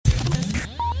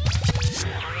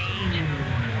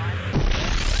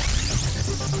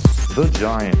The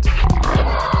Giant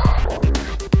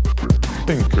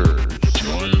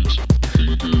Thinkers.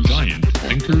 Giant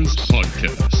Thinkers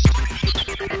Podcast.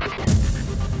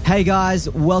 Hey guys,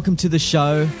 welcome to the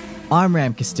show. I'm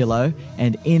Ram Castillo,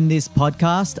 and in this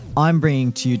podcast, I'm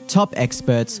bringing to you top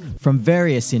experts from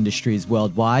various industries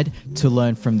worldwide to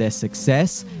learn from their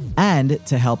success and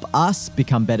to help us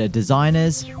become better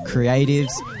designers,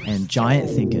 creatives, and giant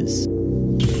thinkers.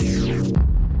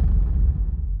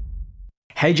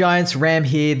 Hey Giants, Ram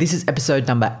here. This is episode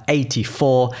number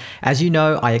 84. As you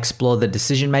know, I explore the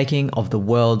decision making of the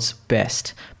world's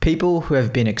best. People who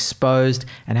have been exposed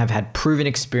and have had proven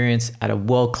experience at a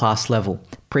world-class level.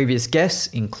 Previous guests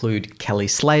include Kelly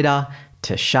Slater,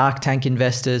 to Shark Tank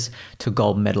investors, to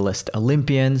gold medalist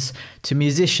Olympians, to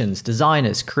musicians,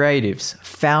 designers, creatives,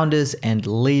 founders, and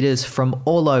leaders from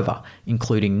all over,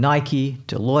 including Nike,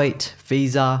 Deloitte,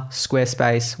 Visa,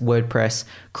 Squarespace, WordPress,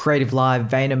 Creative Live,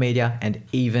 VaynerMedia, and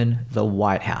even the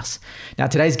White House. Now,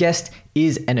 today's guest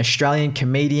is an Australian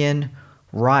comedian,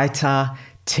 writer,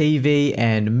 TV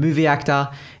and movie actor,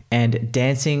 and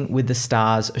Dancing with the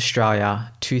Stars Australia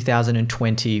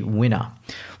 2020 winner,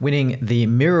 winning the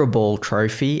Mirrorball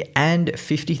Trophy and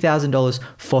 $50,000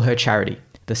 for her charity,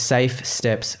 the Safe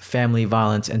Steps Family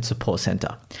Violence and Support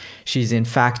Centre. She's in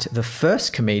fact the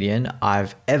first comedian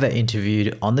I've ever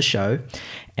interviewed on the show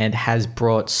and has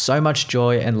brought so much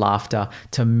joy and laughter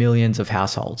to millions of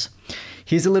households.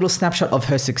 Here's a little snapshot of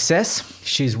her success.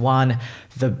 She's won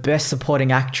the Best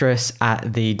Supporting Actress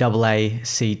at the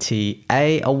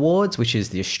AACTA Awards, which is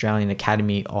the Australian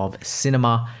Academy of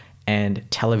Cinema and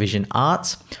Television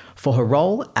Arts, for her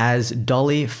role as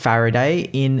Dolly Faraday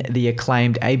in the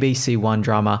acclaimed ABC One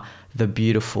drama, The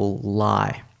Beautiful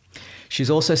Lie. She's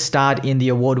also starred in the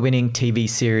award-winning TV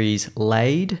series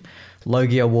Laid,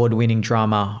 Logie Award-winning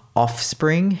drama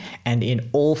Offspring, and in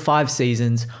all 5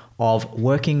 seasons of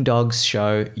Working Dog's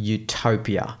show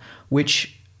Utopia,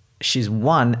 which she's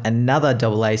won another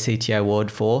AACTA award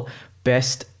for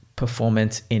Best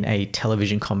Performance in a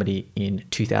Television Comedy in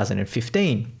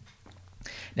 2015.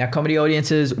 Now, comedy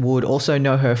audiences would also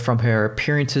know her from her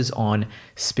appearances on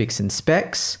Spicks and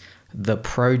Specs, The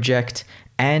Project,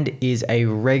 and is a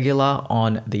regular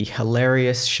on the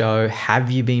hilarious show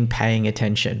Have You Been Paying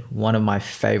Attention? One of my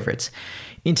favorites.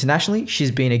 Internationally, she's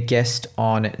been a guest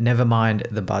on Nevermind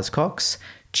the Buzzcocks,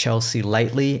 Chelsea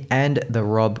Lately, and The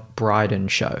Rob Brydon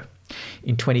Show.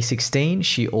 In 2016,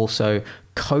 she also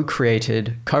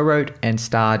co-wrote and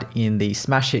starred in the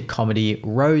smash hit comedy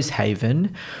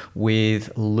Rosehaven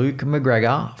with Luke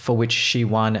McGregor, for which she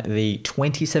won the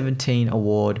 2017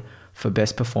 award for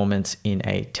Best Performance in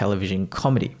a Television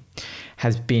Comedy.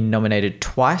 Has been nominated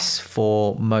twice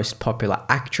for Most Popular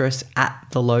Actress at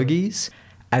the Logies,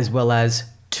 as well as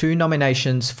 2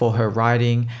 nominations for her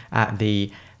writing at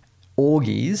the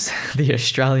Augies, the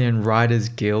Australian Writers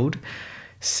Guild.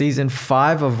 Season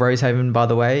 5 of Rosehaven, by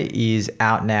the way, is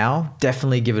out now.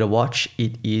 Definitely give it a watch.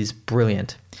 It is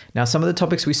brilliant. Now, some of the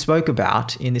topics we spoke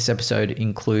about in this episode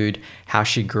include how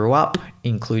she grew up,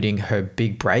 including her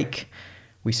big break.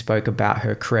 We spoke about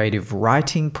her creative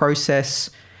writing process,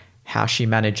 how she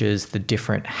manages the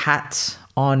different hats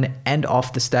on and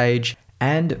off the stage,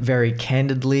 and very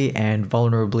candidly and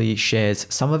vulnerably shares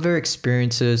some of her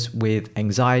experiences with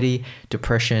anxiety,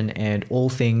 depression, and all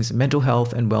things mental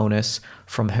health and wellness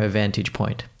from her vantage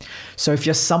point. So if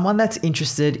you're someone that's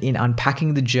interested in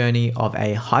unpacking the journey of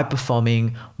a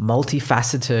high-performing,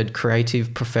 multifaceted,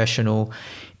 creative professional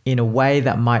in a way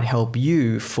that might help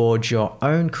you forge your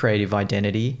own creative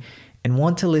identity and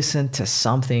want to listen to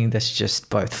something that's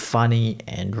just both funny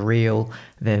and real,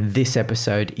 then this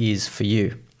episode is for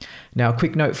you. Now, a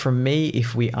quick note from me,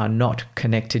 if we are not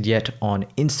connected yet on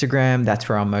Instagram, that's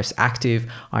where I'm most active.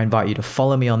 I invite you to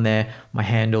follow me on there. My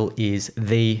handle is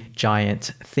The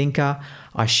Giant Thinker.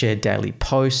 I share daily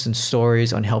posts and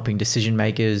stories on helping decision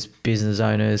makers, business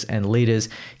owners, and leaders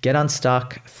get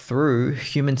unstuck through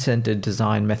human-centered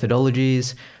design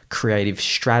methodologies, creative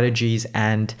strategies,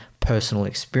 and personal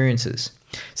experiences.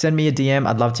 Send me a DM.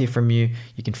 I'd love to hear from you.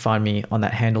 You can find me on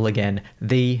that handle again,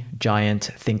 The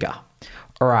Giant Thinker.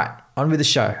 All right, on with the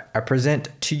show. I present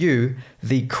to you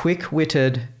the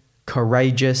quick-witted,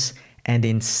 courageous, and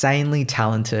insanely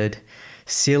talented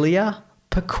Celia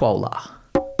Pacquola.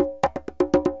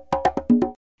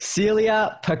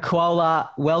 Celia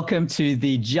Pacquola, welcome to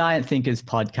the Giant Thinkers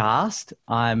podcast.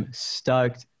 I'm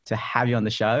stoked to have you on the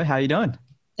show. How are you doing?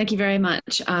 Thank you very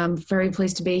much. I'm very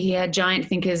pleased to be here. Giant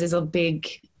Thinkers is a big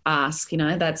ask,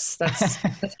 that's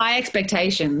high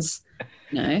expectations.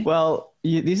 No. Well,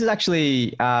 this is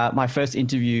actually my first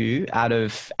interview out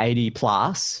of 80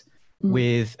 plus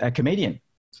with a comedian.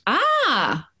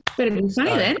 Ah, Better be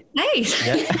funny then. Hey.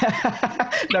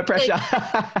 Yeah. No pressure.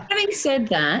 Having said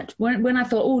that, when I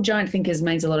thought, oh, Giant Thinkers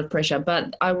means a lot of pressure,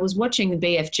 but I was watching the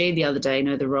BFG the other day, you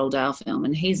know, the Roald Dahl film,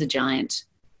 and he's a giant,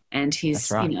 and he's,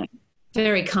 That's right. you know,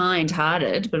 very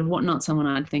kind-hearted, but not someone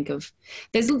I'd think of.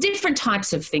 There's different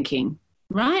types of thinking,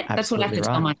 right? That's what I have to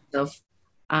tell myself.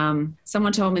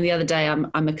 Someone told me the other day I'm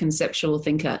a conceptual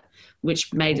thinker,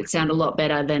 which made it sound a lot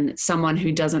better than someone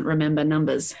who doesn't remember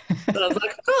numbers. But I was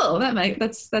like, cool,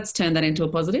 that's turned that into a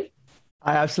positive.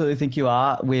 I absolutely think you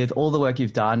are. With all the work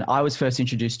you've done, I was first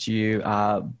introduced to you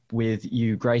with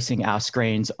you gracing our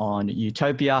screens on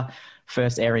Utopia,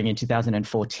 first airing in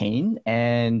 2014.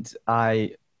 And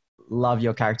I love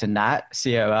your character, Nat,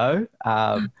 COO.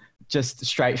 Just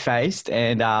straight-faced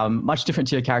and much different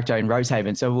to your character in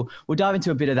Rosehaven. So we'll dive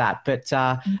into a bit of that. But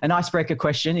an icebreaker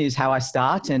question is how I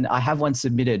start. And I have one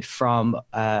submitted from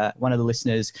one of the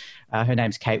listeners. Her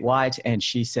name's Kate White. And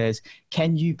she says,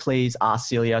 can you please ask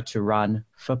Celia to run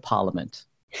for Parliament?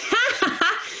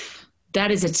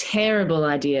 That is a terrible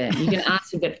idea. You can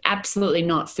ask her, but absolutely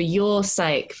not. For your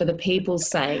sake, for the people's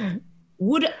sake.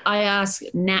 Would I ask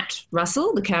Nat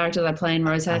Russell, the character that I play in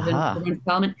Rosehaven, to run for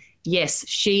Parliament? Yes,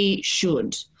 she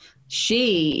should.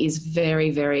 She is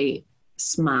very, very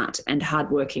smart and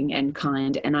hardworking and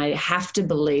kind. And I have to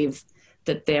believe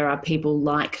that there are people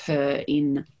like her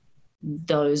in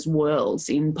those worlds,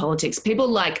 in politics. People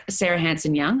like Sarah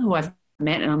Hanson-Young, who I've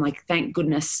met, and I'm like, thank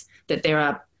goodness that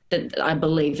I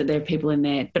believe that there are people in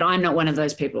there. But I'm not one of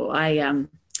those people. I am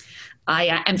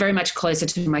very much closer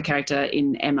to my character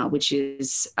in Emma, which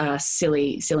is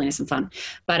silliness and fun.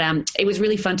 But it was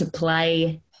really fun to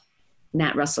play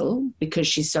Nat Russell because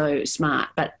she's so smart.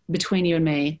 But between you and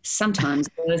me, sometimes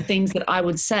there are things that I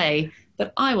would say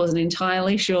that I wasn't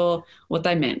entirely sure what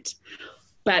they meant.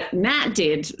 But Nat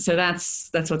did, so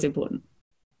that's what's important.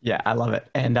 Yeah, I love it.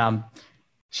 And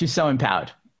she's so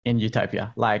empowered in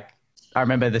Utopia. Like, I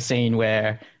remember the scene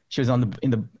where she was in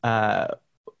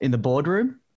the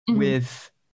boardroom with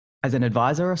as an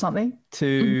advisor or something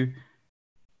to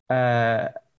a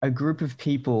group of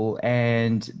people,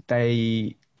 and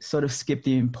they sort of skipped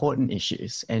the important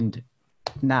issues, and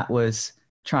Nat was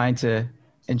trying to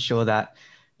ensure that,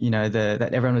 you know,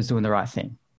 that everyone was doing the right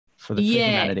thing for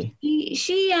humanity.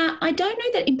 She I don't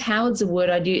know that empowered's a word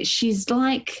I do. She's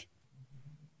like,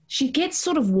 she gets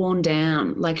sort of worn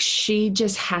down. Like, she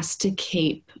just has to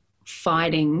keep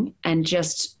fighting and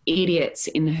just idiots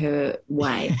in her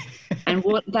way. And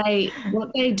what they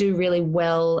do really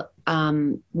well,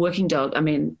 Working Dog, I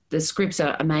mean, the scripts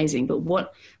are amazing, but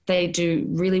what they do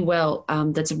really well,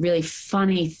 that's a really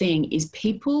funny thing, is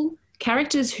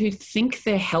characters who think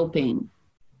they're helping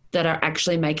that are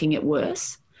actually making it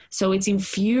worse. So it's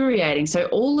infuriating. So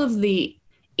all of the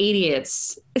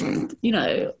idiots, you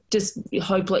know, just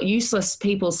hopeless, useless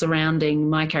people surrounding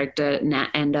my character, Nat,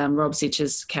 and Rob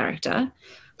Sitch's character,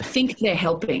 think they're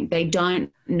helping. They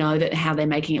don't know how they're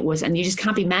making it worse. And you just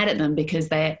can't be mad at them because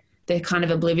they're kind of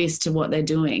oblivious to what they're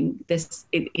doing. It's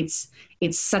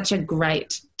such a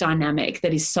great dynamic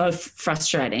that is so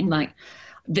frustrating. Like,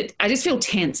 I just feel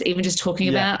tense even just talking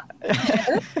about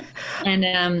it. And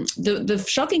the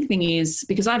shocking thing is,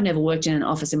 because I've never worked in an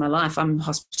office in my life, I'm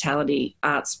hospitality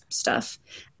arts stuff.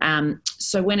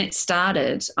 So when it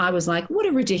started, I was like, what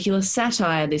a ridiculous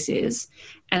satire this is.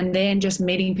 And then just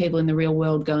meeting people in the real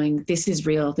world going, this is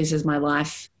real, this is my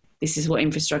life, this is what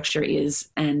infrastructure is.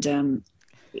 And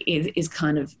it is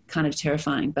kind of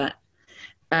terrifying. But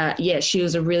yeah, she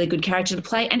was a really good character to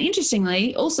play. And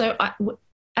interestingly, also,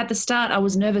 at the start, I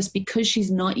was nervous because she's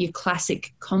not your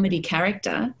classic comedy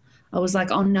character. I was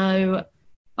like, oh no,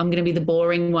 I'm going to be the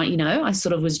boring one. You know, I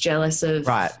sort of was jealous of,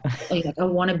 right. Like, I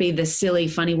want to be the silly,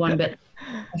 funny one, but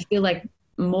I feel like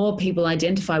more people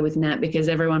identify with Nat because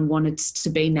everyone wanted to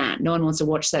be Nat. No one wants to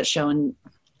watch that show and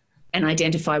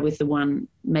identify with the one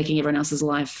making everyone else's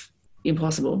life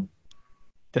impossible.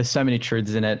 There's so many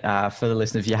truths in it. For the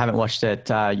listeners, if you haven't watched it,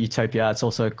 Utopia, it's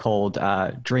also called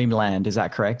Dreamland. Is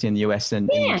that correct in the US and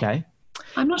in the UK?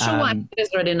 I'm not sure why. There's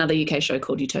already another UK show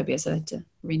called Utopia, so I had to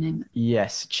rename it.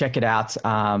 Yes, check it out.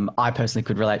 I personally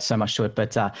could relate so much to it.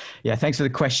 But yeah, thanks for the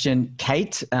question,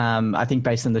 Kate. I think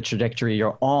based on the trajectory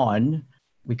you're on,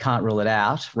 we can't rule it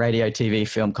out. Radio, TV,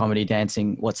 film, comedy,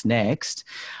 dancing, what's next?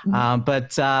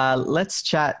 But let's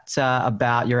chat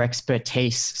about your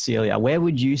expertise, Celia. Where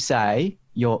would you say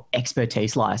your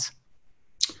expertise lies?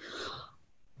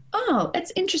 Oh,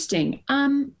 it's interesting.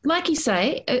 Like you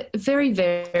say, very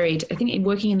varied. I think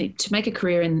working to make a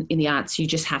career in the arts, you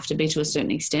just have to be to a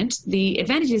certain extent. The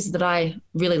advantage is that I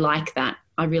really like that.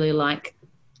 I really like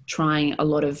trying a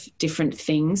lot of different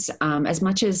things. As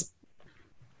much as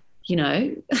you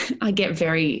know,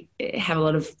 I have a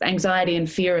lot of anxiety and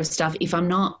fear of stuff. If I'm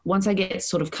not, once I get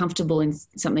sort of comfortable in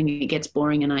something, it gets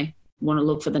boring and I want to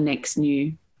look for the next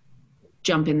new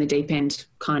jump in the deep end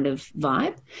kind of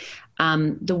vibe.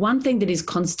 The one thing that is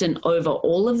constant over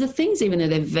all of the things, even though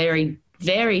they're very,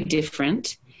 very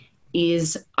different,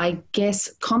 is, I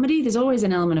guess, comedy. There's always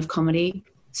an element of comedy,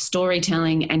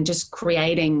 storytelling, and just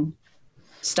creating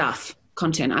stuff,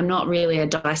 content. I'm not really a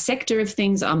dissector of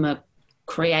things. I'm a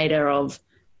creator of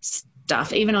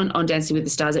stuff. Even on Dancing with the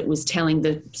Stars, it was telling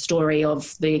the story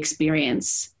of the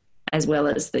experience as well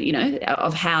as the, you know,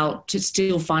 of how to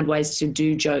still find ways to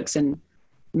do jokes and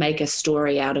make a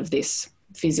story out of this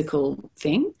physical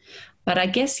thing. But I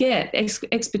guess, yeah,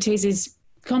 expertise is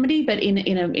comedy, but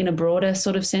in a broader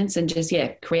sort of sense, and just,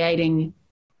 yeah, creating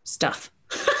stuff.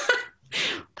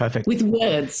 Perfect. With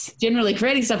words, generally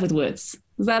creating stuff with words.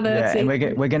 Is that yeah, and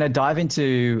we're going to dive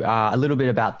into a little bit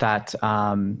about that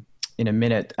in a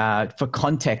minute. For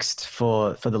context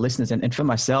for the listeners and for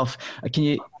myself, can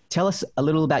you tell us a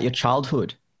little about your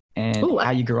childhood and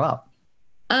how you grew up?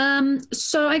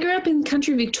 So I grew up in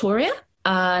country Victoria,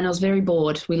 and I was very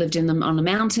bored. We lived on a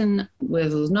mountain where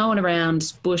there was no one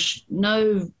around, bush,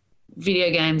 no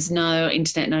video games, no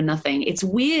internet, no nothing. It's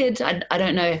weird. I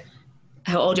don't know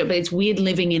how old you are, but it's weird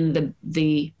living in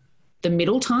the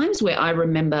middle times where I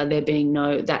remember there being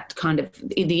that kind of,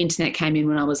 the internet came in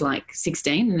when I was like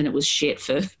 16 and then it was shit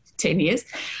for 10 years.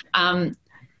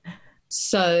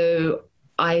 So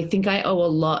I think I owe a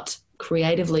lot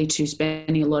creatively to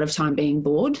spending a lot of time being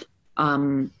bored,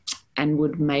 and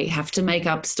would have to make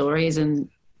up stories and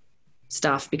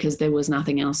stuff because there was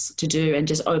nothing else to do, and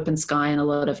just open sky and a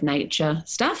lot of nature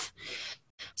stuff.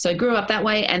 So I grew up that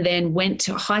way, and then went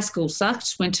to high school,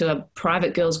 sucked, went to a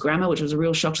private girls' grammar, which was a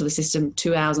real shock to the system,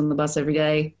 2 hours on the bus every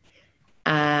day.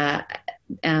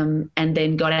 And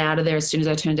then got out of there as soon as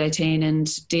I turned 18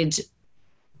 and did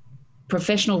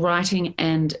professional writing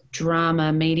and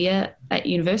drama media at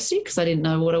university because I didn't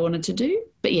know what I wanted to do.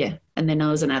 But yeah, and then I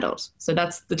was an adult. So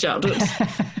that's the childhood.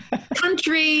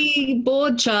 Country,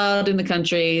 bored child in the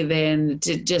country, then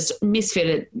just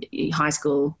misfit at high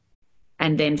school,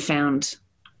 and then found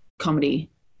comedy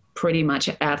pretty much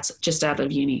just out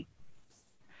of uni.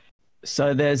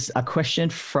 So there's a question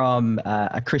from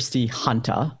a Christy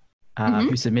Hunter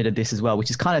who submitted this as well, which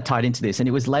is kind of tied into this, and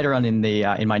it was later on in the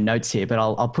in my notes here, but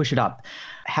I'll push it up.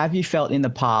 Have you felt in the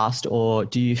past, or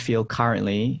do you feel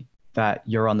currently, that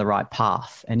you're on the right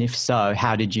path? And if so,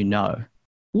 how did you know?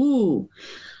 Ooh,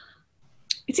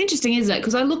 it's interesting, isn't it?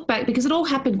 Because I look back, because it all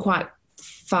happened quite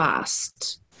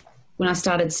fast. When I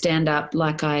started stand-up,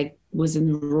 like I was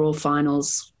in the Raw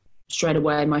finals straight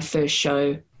away. My first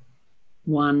show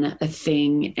won a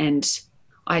thing, and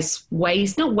I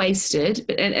not wasted,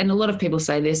 but, and a lot of people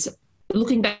say this,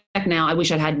 looking back now, I wish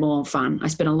I'd had more fun. I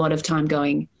spent a lot of time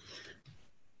going,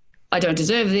 I don't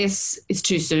deserve this. It's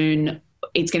too soon.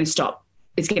 It's going to stop.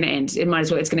 It's going to end. It might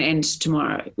as well. It's going to end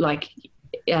tomorrow.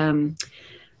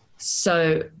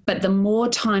 So, but the more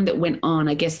time that went on,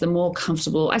 I guess the more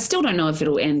comfortable, I still don't know if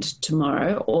it'll end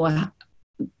tomorrow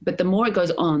but the more it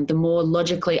goes on, the more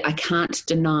logically I can't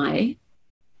deny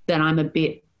that I'm a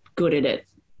bit good at it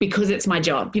because it's my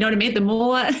job. You know what I mean? The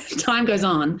more time goes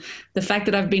on, the fact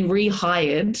that I've been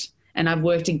rehired and I've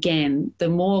worked again, the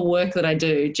more work that I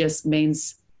do just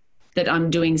means that I'm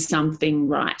doing something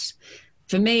right.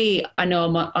 For me, I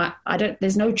know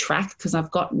there's no track because I've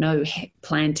got no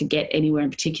plan to get anywhere in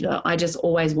particular. I just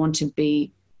always want to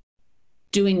be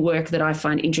doing work that I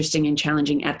find interesting and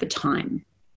challenging at the time.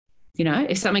 You know,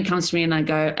 if something comes to me and I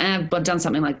go, I've done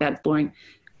something like that, boring,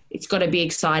 it's got to be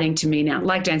exciting to me now.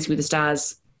 Like Dancing with the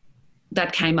Stars,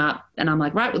 that came up and I'm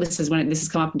like, right, well, this is when this has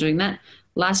come up and doing that.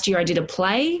 Last year I did a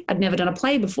play. I'd never done a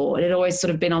play before. It had always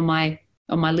sort of been on my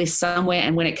list somewhere.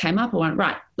 And when it came up, I went,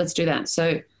 right, let's do that.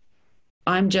 So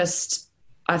I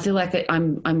feel like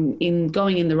I'm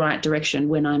going in the right direction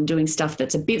when I'm doing stuff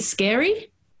that's a bit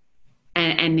scary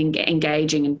and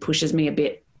engaging and pushes me a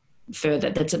bit further.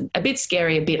 That's a bit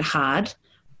scary, a bit hard,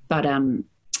 but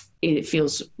it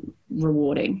feels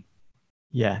rewarding.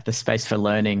 Yeah, the space for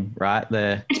learning, right?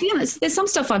 To be honest, there's some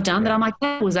stuff I've done that I'm like,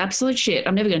 that was absolute shit.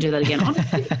 I'm never going to do that again.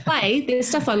 Honestly, play, there's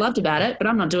stuff I loved about it, but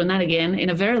I'm not doing that again in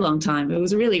a very long time. It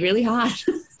was really, really hard.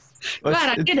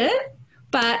 Glad I did it,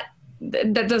 but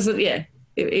that doesn't, yeah.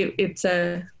 It's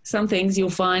some things you'll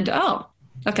find, oh,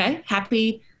 okay,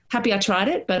 happy I tried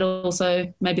it, but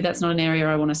also maybe that's not an area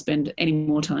I want to spend any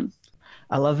more time.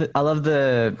 I love it. I love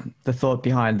the thought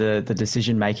behind the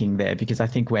decision making there, because I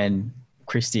think when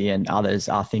Christy and others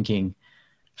are thinking,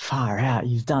 Far out.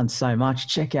 You've done so much.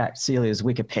 Check out Celia's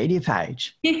Wikipedia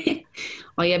page.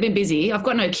 Oh yeah, I've been busy. I've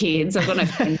got no kids. I've got no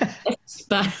friends,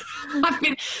 but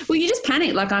well, you just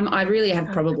panic. Like I really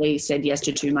have probably said yes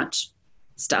to too much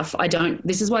stuff.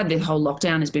 This is why the whole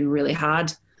lockdown has been really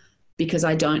hard, because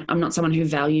I'm not someone who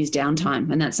values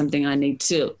downtime, and that's something I need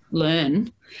to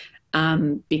learn,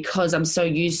 because I'm so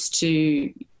used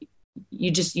to,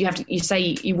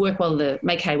 you work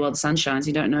make hay while the sun shines.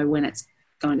 You don't know when it's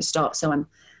going to stop. So I'm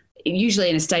usually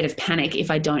in a state of panic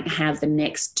if I don't have the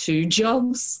next 2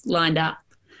 jobs lined up.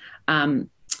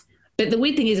 But the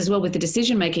weird thing is as well with the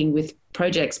decision-making with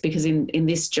projects, because in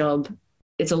this job,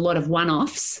 it's a lot of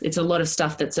one-offs. It's a lot of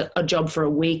stuff that's a job for a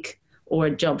week or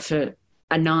a job for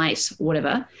a night,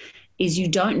 whatever, is you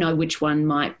don't know which one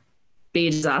might be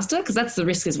a disaster, because that's the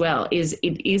risk as well, is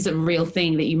it is a real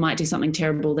thing that you might do something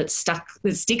terrible that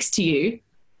sticks to you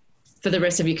for the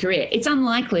rest of your career. It's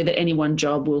unlikely that any one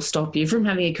job will stop you from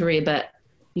having a career, but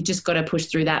you just got to push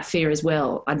through that fear as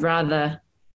well. I'd rather,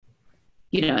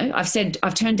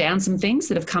 I've turned down some things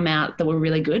that have come out that were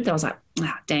really good. I was like,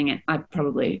 dang it,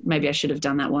 maybe I should have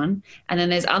done that one. And then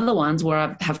there's other ones where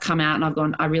I have come out and I've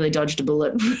gone, I really dodged a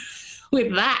bullet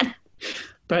with that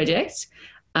project.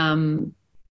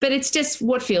 But it's just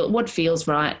what feels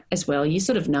right as well. You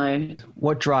sort of know.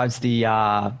 What drives the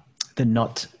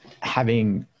not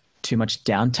having too much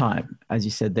downtime, as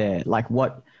you said there? Like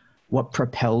what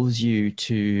propels you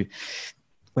to,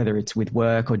 whether it's with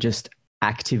work or just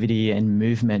activity and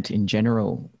movement in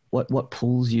general, what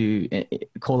pulls you,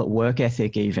 call it work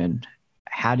ethic even?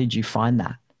 How did you find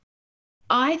that?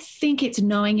 I think it's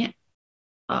knowing,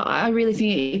 I really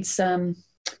think it's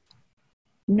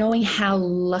knowing how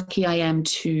lucky I am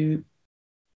to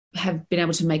have been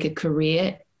able to make a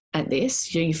career at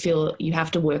this. You feel you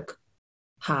have to work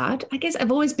hard. I guess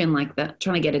I've always been like that,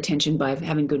 trying to get attention by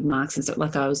having good marks and stuff.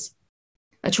 Like I was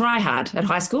a try-hard at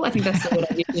high school. I think that's the word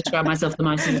I used to describe myself the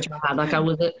most, as a try-hard. Like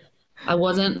I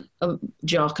wasn't a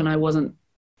jock and I wasn't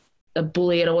a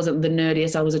bully and I wasn't the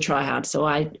nerdiest. I was a try-hard. So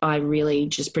I really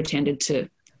just pretended to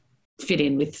fit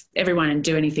in with everyone and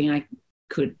do anything I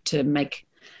could to make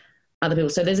other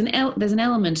people. So there's an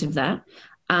element of that.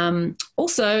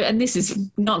 Also, and this is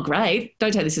not great,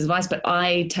 don't take this as advice, but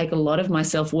I take a lot of my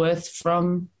self-worth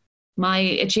from my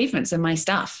achievements and my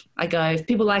stuff. I go, if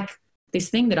people like this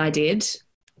thing that I did,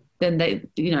 then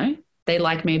they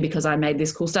like me because I made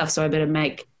this cool stuff. So I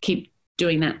better keep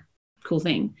doing that cool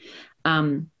thing. Who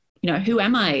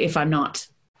am I if I'm not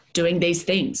doing these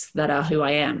things that are who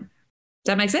I am?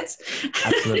 Does that make sense?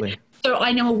 Absolutely. So I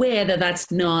am aware that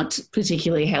that's not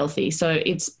particularly healthy. So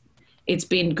it's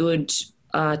been good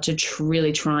to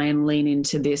really try and lean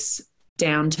into this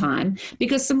downtime,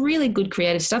 because some really good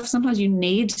creative stuff, sometimes you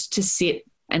need to sit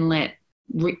and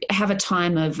have a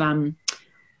time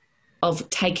of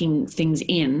taking things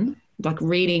in, like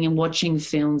reading and watching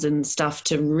films and stuff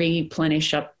to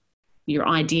replenish up your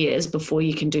ideas before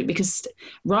you can do, because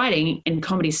writing and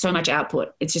comedy is so much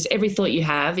output. It's just every thought you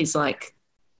have is like,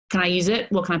 can I use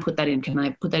it? What can I put that in? Can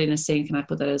I put that in a scene? Can I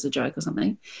put that as a joke or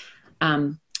something?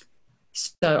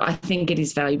 So I think it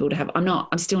is valuable to have.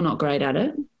 I'm still not great at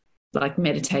it, like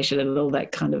meditation and all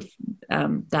that kind of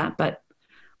that. But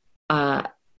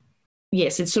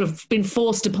yes, it's sort of been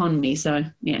forced upon me. So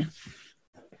yeah.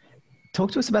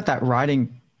 Talk to us about that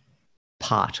writing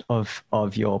part of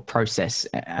your process.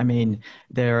 I mean,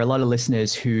 there are a lot of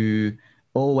listeners who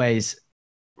always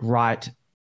write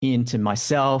into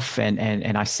myself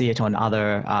and I see it on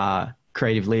other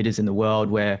creative leaders in the world,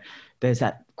 where there's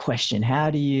that question: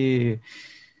 how do you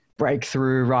break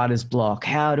through writer's block?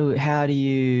 How do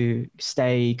you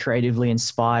stay creatively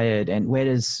inspired? And where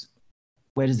does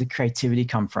the creativity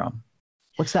come from?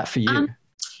 What's that for you?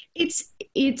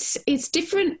 It's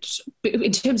different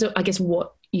in terms of, I guess,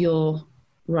 what you're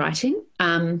writing.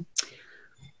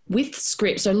 With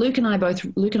scripts, so Luke and I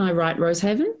write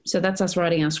Rosehaven. So that's us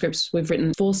writing our scripts. We've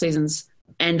written 4 seasons,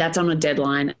 and that's on a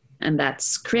deadline, and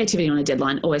that's creativity on a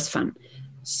deadline, always fun.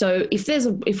 So if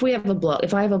I have a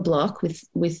block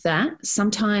with that,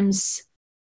 sometimes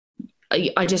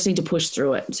I just need to push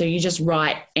through it. So you just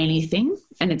write anything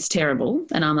and it's terrible.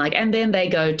 And I'm like, and then they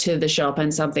go to the shop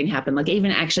and something happened. Like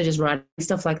even actually just writing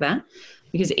stuff like that,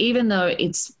 because even though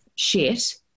it's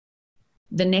shit,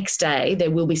 the next day there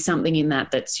will be something in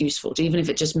that that's useful, even if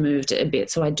it just moved a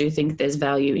bit. So I do think there's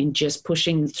value in just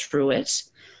pushing through it.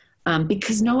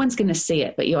 Because no one's going to see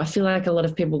it. But I feel like a lot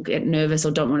of people get nervous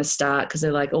or don't want to start because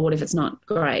they're like, oh, what if it's not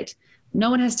great? No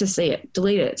one has to see it.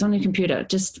 Delete it. It's on your computer.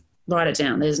 Just write it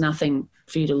down. There's nothing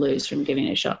for you to lose from giving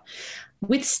it a shot.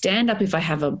 With stand-up, if I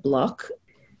have a block,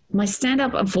 My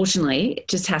stand-up, unfortunately,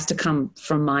 just has to come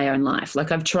from my own life.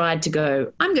 Like I've tried to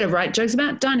go, I'm going to write jokes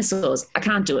about dinosaurs. I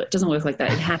can't do it. It doesn't work like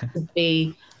that. It has to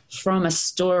be from a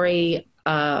story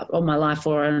of my life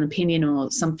or an opinion or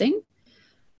something.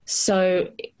 So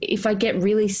if I get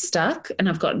really stuck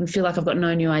and feel like I've got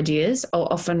no new ideas, I'll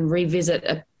often revisit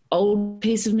an old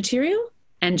piece of material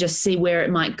and just see where it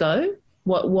might go.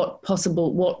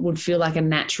 What would feel like a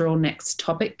natural next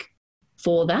topic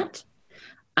for that.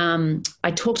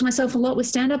 I talk to myself a lot with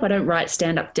stand-up. I don't write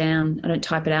stand-up down. I don't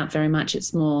type it out very much.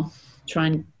 It's more try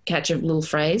and catch a little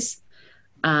phrase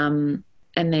and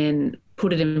then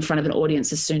put it in front of an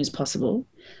audience as soon as possible.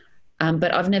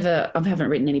 But I haven't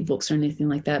written any books or anything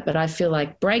like that, but I feel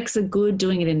like breaks are good,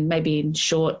 doing it in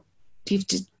short. You have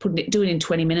to do it in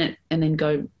 20 minutes and then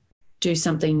go do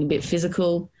something a bit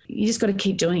physical. You just got to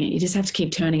keep doing it. You just have to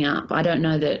keep turning up. I don't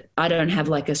know that I don't have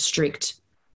like a strict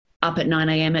up at 9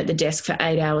 a.m. at the desk for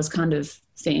 8 hours kind of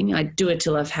thing. I do it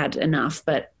till I've had enough,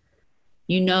 but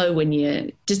when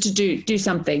you just to do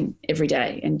something every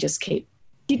day and you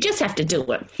just have to do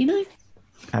it,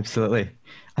 Absolutely.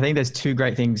 I think there's two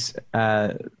great things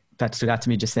that stood out to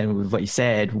me just then with what you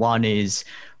said. One is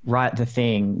write the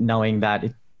thing knowing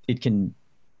that it can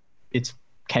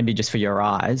be just for your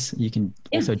eyes. You can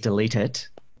also delete it.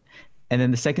 And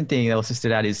then the second thing that also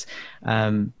stood out is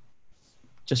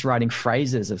just writing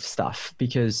phrases of stuff,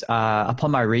 because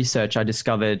upon my research, I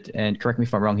discovered, and correct me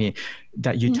if I'm wrong here,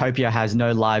 that Utopia has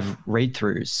no live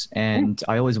read-throughs. And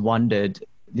I always wondered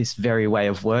this very way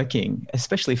of working,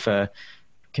 especially for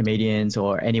comedians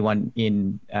or anyone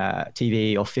in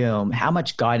TV or film, how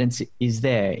much guidance is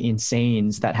there in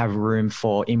scenes that have room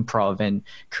for improv and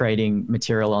creating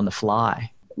material on the fly?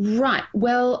 Right.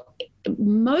 Well,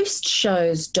 most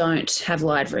shows don't have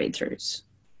live read-throughs.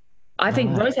 I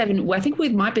think Rosehaven, I think we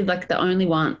might be like the only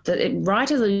one that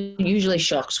writers are usually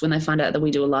shocked when they find out that we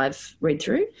do a live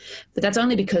read-through. But that's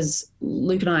only because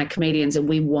Luke and I are comedians and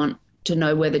we want to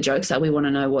know where the jokes are. We want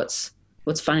to know what's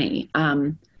funny.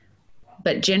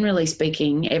 But generally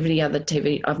speaking, every other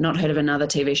TV, I've not heard of another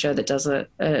TV show that does a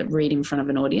read in front of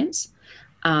an audience.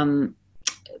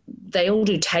 They all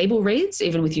do table reads,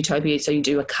 even with Utopia. So you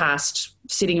do a cast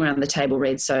sitting around the table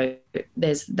read. So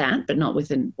there's that, but not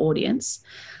with an audience.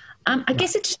 I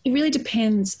guess it really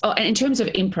depends. Oh, and in terms of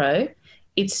improv,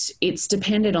 it's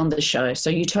dependent on the show.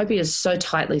 So Utopia is so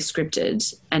tightly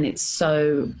scripted and it's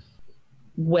so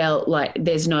well, like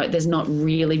there's not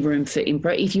really room for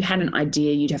improv. If you had an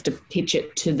idea, you'd have to pitch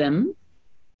it to them,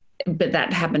 but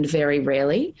that happened very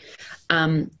rarely.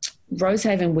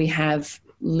 Rosehaven, we have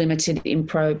limited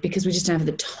improv because we just don't have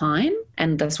the time,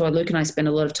 and that's why Luke and I spend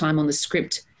a lot of time on the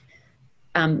script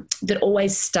that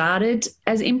always started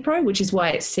as improv, which is why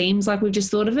it seems like we've just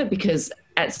thought of it, because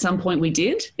at some point we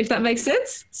did, if that makes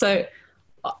sense. So,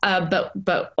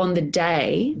 but on the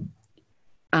day,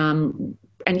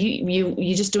 and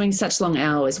you're just doing such long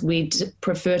hours, we'd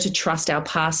prefer to trust our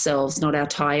past selves, not our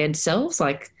tired selves.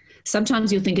 Like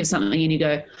sometimes you'll think of something and you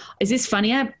go, is this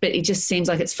funnier? But it just seems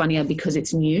like it's funnier because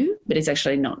it's new, but it's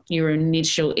actually not. Your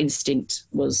initial instinct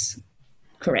was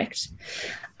correct.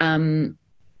 I mean,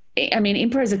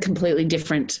 improv is a completely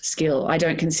different skill. I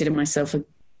don't consider myself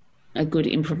a good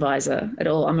improviser at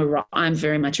all. I'm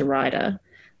very much a writer.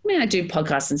 I mean, I do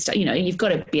podcasts and stuff. You've got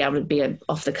to be able to be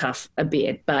off the cuff a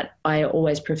bit, but I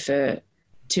always prefer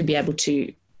to be able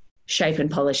to shape and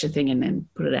polish a thing and then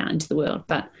put it out into the world.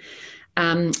 But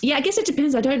I guess it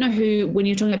depends. I don't know when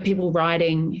you're talking about people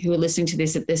writing who are listening to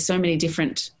this, that there's so many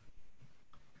different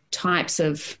types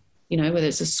of, whether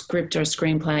it's a script or a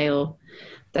screenplay or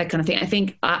that kind of thing. I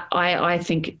think I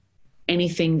think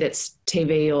anything that's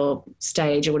TV or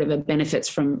stage or whatever benefits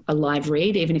from a live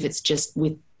read, even if it's just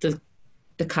with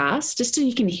the cast, just so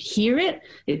you can hear it.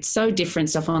 It's so different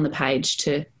stuff on the page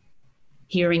to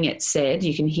hearing it said.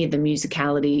 You can hear the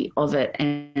musicality of it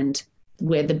and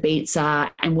where the beats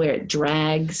are and where it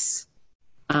drags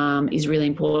is really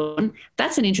important.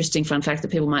 That's an interesting fun fact that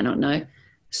people might not know.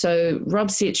 So Rob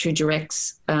Sitch, who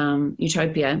directs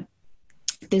Utopia,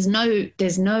 there's no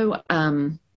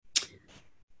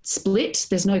split.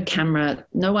 There's no camera.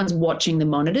 No one's watching the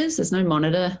monitors. There's no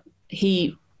monitor.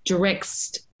 He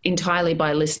directs entirely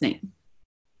by listening.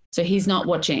 So he's not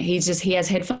watching. He has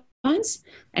headphones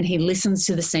and he listens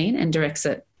to the scene and directs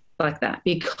it like that,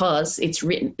 because it's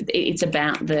written, it's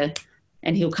about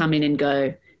and he'll come in and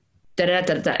go, da da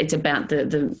da da. It's about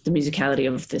the musicality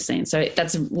of the scene. So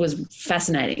that was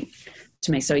fascinating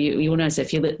to me. So you will notice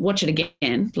if you watch it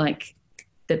again, like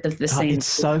the scene. It's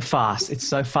so fast. It's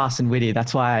so fast and witty.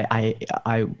 That's why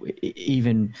I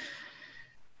even,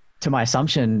 to my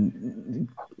assumption,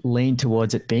 lean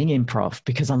towards it being improv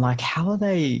because I'm like, how are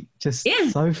they just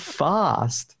so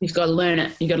fast? You've got to learn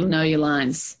it. You've got to know your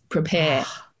lines. Prepare.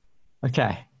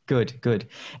 Okay, good.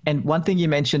 And one thing you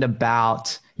mentioned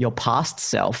about your past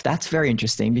self, that's very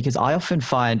interesting because I often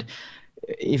find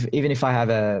even if I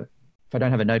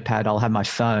don't have a notepad, I'll have my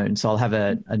phone. So I'll have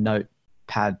a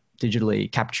notepad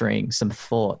digitally capturing some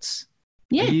thoughts.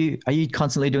 Yeah. Are you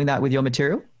constantly doing that with your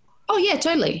material? Oh yeah,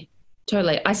 totally.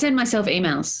 I send myself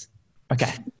emails.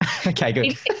 Okay. Okay,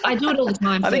 good. I do it all the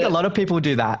time. I think a lot of people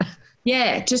do that.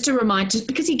 Yeah, just to remind, just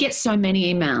because you get so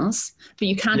many emails, but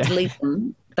you can't delete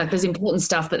them. Like there's important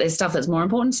stuff, but there's stuff that's more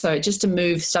important. So just to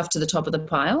move stuff to the top of the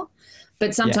pile.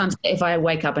 But sometimes if I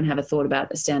wake up and have a thought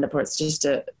about a stand-up or it's just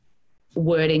a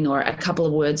wording or a couple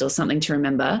of words or something to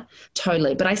remember,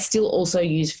 totally. But I still also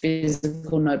use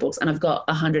physical notebooks and I've got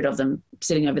 100 of them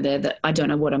sitting over there that I don't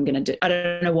know what I'm going to do. I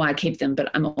don't know why I keep them, but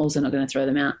I'm also not going to throw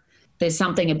them out. There's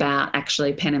something about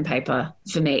actually pen and paper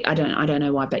for me. I don't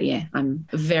know why, but yeah, I'm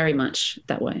very much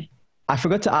that way. I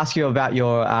forgot to ask you about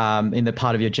your in the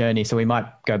part of your journey, so we might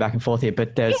go back and forth here,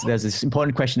 but there's this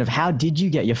important question of how did you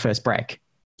get your first break?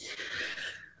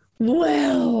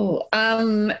 Well,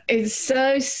 it's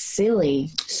so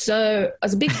silly. So I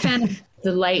was a big fan of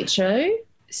The Late Show.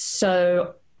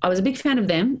 So I was a big fan of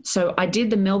them. So I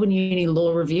did the Melbourne Uni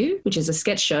Law Review, which is a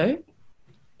sketch show,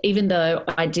 even though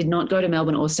I did not go to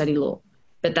Melbourne or study law.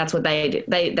 But that's what they did.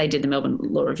 They did the Melbourne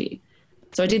Law Review.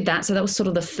 So I did that. So that was sort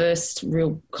of the first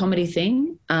real comedy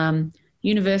thing.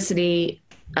 University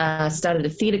started a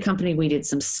theatre company. We did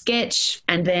some sketch.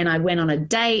 And then I went on a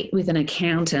date with an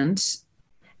accountant.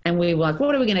 And we were like,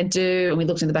 what are we going to do? And we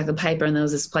looked in the back of the paper and there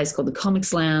was this place called the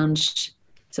Comics Lounge.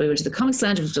 So we went to the Comics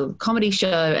Lounge, which was a comedy show,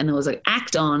 and there was an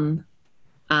Act On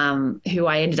who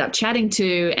I ended up chatting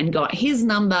to and got his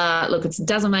number. Look, it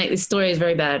doesn't make, this story is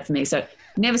very bad for me. So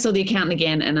never saw the accountant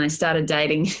again, and I started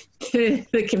dating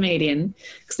the comedian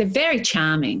because they're very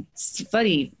charming. It's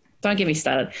funny. Don't get me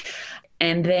started.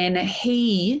 And then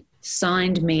he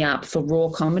signed me up for Raw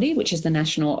Comedy, which is the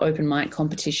national open mic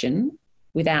competition,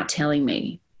 without telling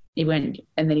me. He went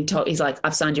and then he's like,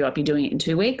 I've signed you up. You're doing it in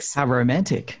 2 weeks. How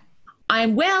romantic.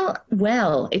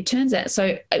 Well, it turns out.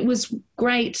 So it was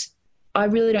great. I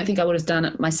really don't think I would have done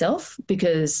it myself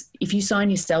because if you sign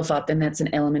yourself up, then that's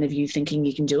an element of you thinking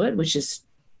you can do it, which is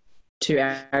too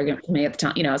arrogant for me at the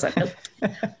time. You know, I was like, nope.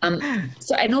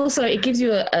 So, and also it gives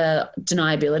you a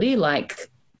deniability.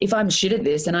 Like if I'm shit at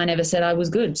this, then I never said I was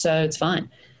good. So it's fine.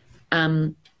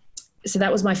 So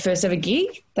that was my first ever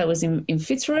gig. That was in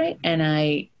Fitzroy, and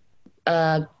I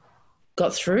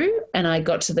got through and I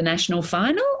got to the national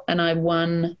final and I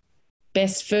won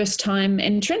best first time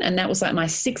entrant, and that was like my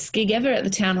 6th gig ever at the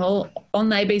Town Hall on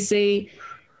the ABC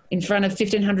in front of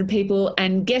 1,500 people.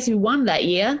 And guess who won that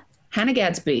year? Hannah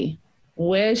Gadsby.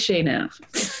 Where's she now?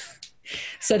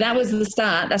 So that was the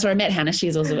start. That's where I met Hannah.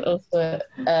 She's also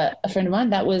a friend of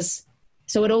mine.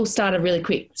 So it all started really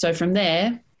quick. So from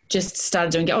there, just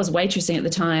started doing, I was waitressing at the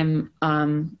time.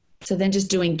 So then just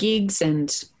doing gigs and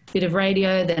a bit of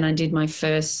radio. Then I did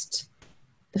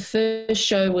the first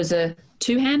show was a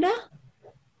 2-hander.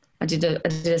 I did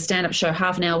a stand-up show,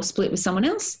 half an hour split with someone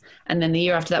else. And then the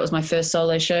year after that was my first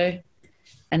solo show.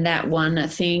 And that won a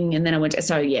thing. And then I went to,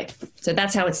 so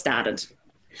that's how it started.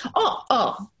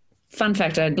 Oh, fun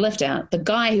fact I'd left out. The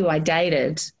guy who I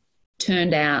dated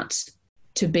turned out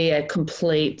to be a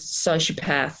complete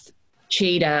sociopath,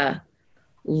 cheater,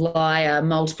 liar,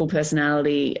 multiple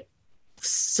personality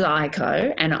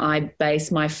psycho. And I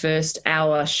based my first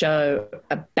hour show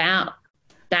about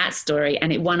that story,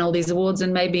 and it won all these awards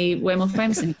and made me way more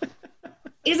famous. Isn't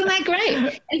that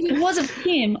great? If it wasn't for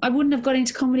him, I wouldn't have got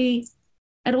into comedy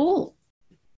at all.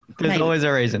 There's always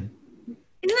a reason.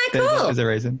 Isn't that cool? There's always a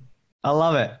reason. I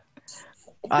love it.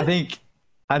 I think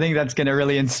that's going to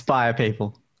really inspire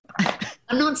people.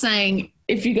 I'm not saying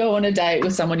if you go on a date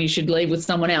with someone, you should leave with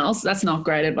someone else. That's not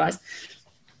great advice.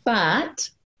 But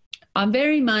I'm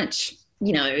very much,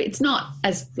 it's not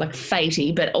as like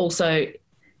fatey, but also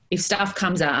if stuff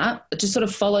comes up, just sort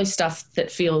of follow stuff that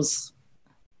feels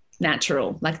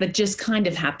natural, like that just kind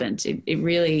of happened. It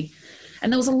really,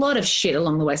 and there was a lot of shit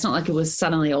along the way. It's not like it was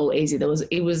suddenly all easy.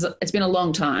 It's been a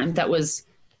long time. That was,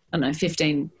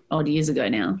 15 odd years ago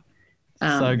now.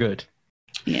 So good.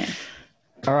 Yeah.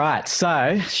 All right.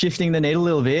 So shifting the needle a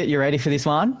little bit, you ready for this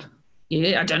one?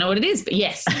 Yeah. I don't know what it is, but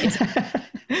yes.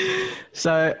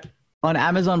 So on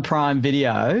Amazon Prime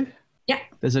Video,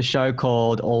 there's a show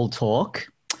called All Talk,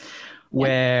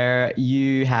 where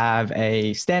you have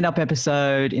a stand-up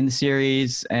episode in the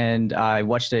series, and I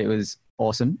watched it. It was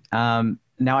awesome.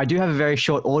 Now, I do have a very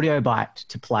short audio bite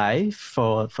to play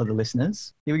for the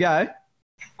listeners. Here we go.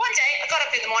 One day, I got a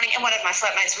up in the morning and one of my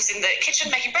flatmates was in the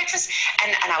kitchen making breakfast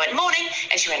and I went, morning.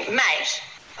 And she went, mate.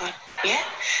 I went, yeah?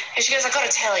 And she goes, I got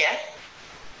to tell you,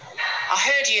 I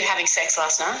heard you having sex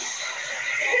last night.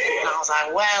 And I was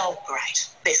like, well, great.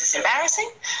 This is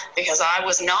embarrassing because I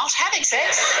was not having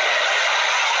sex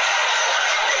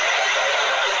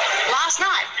last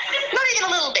night. Not even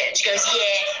a little bit. She goes,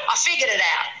 yeah, I figured it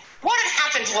out. What had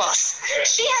happened was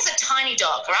she has a tiny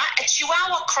dog, right? A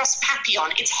Chihuahua cross Papillon.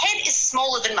 Its head is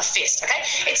smaller than my fist, okay?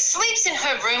 It sleeps in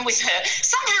her room with her.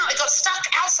 Somehow it got stuck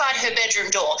outside her bedroom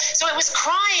door. So it was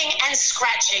crying and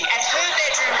scratching at her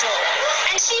bedroom door.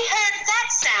 And she heard that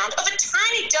sound of a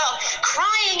tiny dog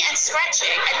crying and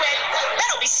scratching and went,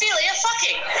 that'll be Celia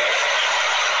fucking.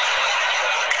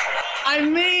 I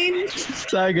mean...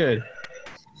 So good.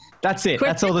 That's it.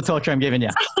 That's all the torture I'm giving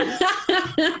you.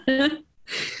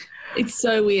 It's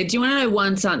so weird. Do you want to know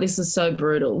one time? This is so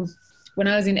brutal. When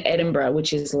I was in Edinburgh,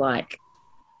 which is like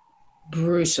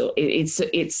brutal, it's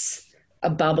a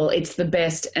bubble. It's the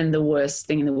best and the worst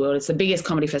thing in the world. It's the biggest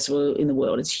comedy festival in the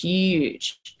world. It's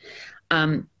huge.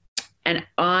 And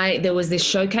there was this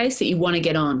showcase that you want to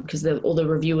get on because all the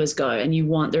reviewers go and you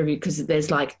want the review because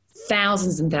there's like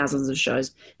thousands and thousands of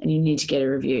shows and you need to get a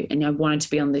review. And I wanted to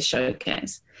be on this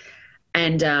showcase.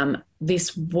 And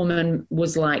this woman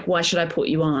was like, why should I put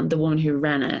you on? The woman who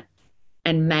ran it,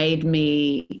 and made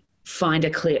me find a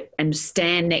clip and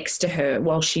stand next to her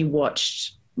while she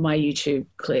watched my YouTube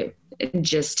clip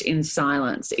just in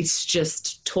silence. It's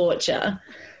just torture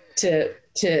to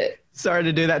Sorry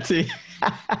to do that to you.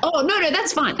 Oh, no,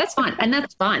 that's fine. That's fine. And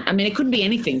that's fine. I mean, it could be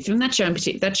anything from that show in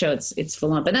particular. That show, it's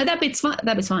full on. But no, that bit's fine.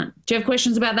 That bit's fine. Do you have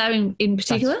questions about that in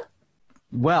particular?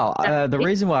 Well, the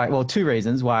reason why, two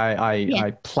reasons why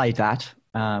I played that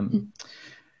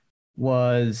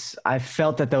was I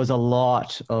felt that there was a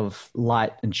lot of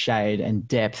light and shade and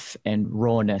depth and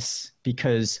rawness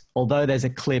because although there's a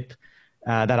clip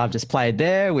that I've just played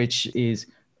there, which is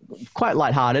quite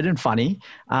lighthearted and funny,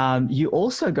 you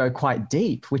also go quite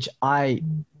deep, which I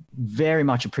very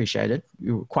much appreciated.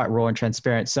 You were quite raw and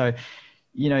transparent. So,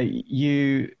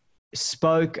 you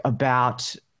spoke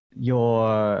about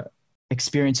your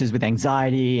experiences with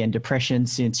anxiety and depression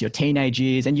since your teenage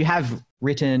years, and you have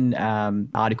written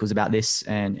articles about this,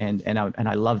 and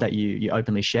I love that you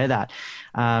openly share that.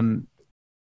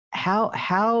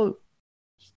 How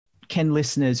can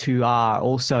listeners who are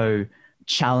also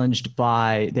challenged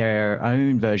by their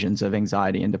own versions of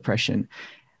anxiety and depression,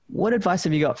 what advice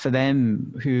have you got for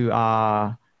them who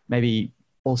are maybe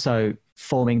also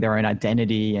forming their own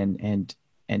identity and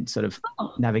sort of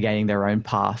navigating their own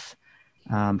path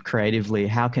creatively?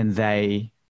 How can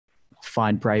they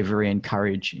find bravery and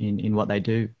courage in what they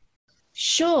do?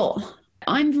 Sure.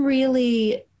 I'm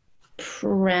really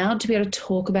proud to be able to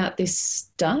talk about this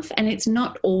stuff. And it's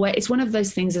not always, it's one of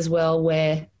those things as well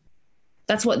where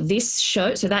that's what this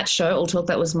show, so that show, All Talk,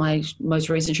 that was my most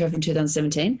recent show from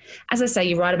 2017. As I say,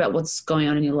 you write about what's going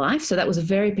on in your life. So that was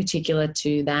very particular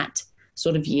to that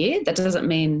sort of year. That doesn't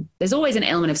mean, there's always an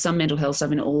element of some mental health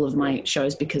stuff in all of my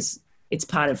shows because it's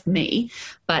part of me.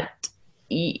 But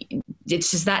it's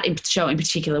just that show in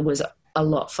particular was a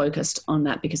lot focused on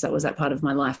that because that was that part of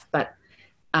my life. But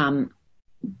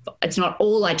it's not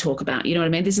all I talk about. You know what I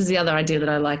mean? This is the other idea that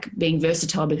I like, being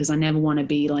versatile, because I never want to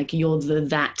be like, you're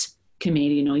that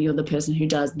comedian or you're the person who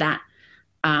does that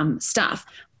stuff.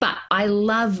 But I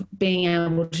love being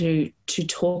able to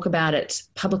talk about it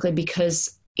publicly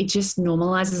because it just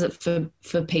normalizes it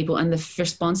for people. And the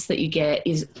response that you get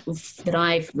is that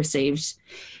I've received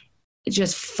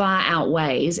just far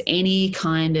outweighs any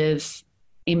kind of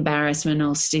embarrassment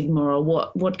or stigma or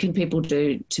what can people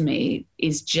do to me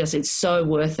is just, it's so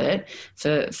worth it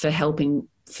for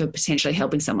potentially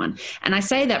helping someone. And I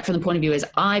say that from the point of view as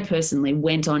I personally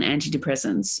went on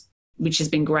antidepressants, which has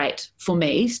been great for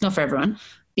me, it's not for everyone,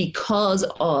 because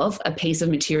of a piece of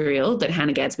material that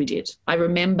Hannah Gadsby did. I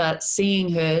remember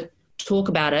seeing her talk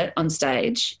about it on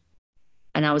stage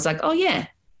and I was like, oh yeah,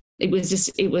 it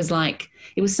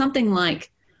was something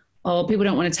like, oh, people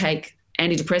don't want to take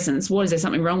antidepressants. What, is there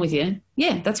something wrong with you?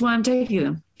 Yeah, that's why I'm taking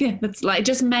them. Yeah, that's like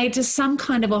just made just some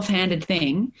kind of offhanded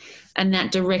thing. And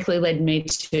that directly led me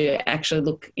to actually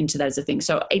look into that as a thing.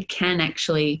 So it can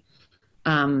actually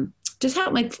just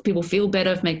help make people feel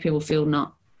better, make people feel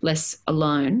not less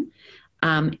alone.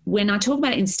 When I talk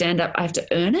about it in stand-up, I have to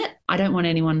earn it.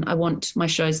 I want my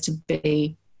shows to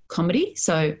be comedy.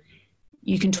 So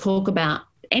you can talk about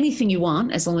anything you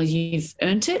want as long as you've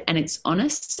earned it and it's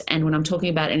honest. And when I'm talking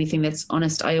about anything that's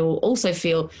honest, I also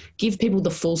feel give people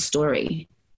the full story.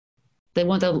 They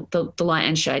want the light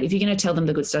and shade. If you're going to tell them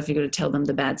the good stuff, you've got to tell them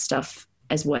the bad stuff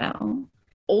as well.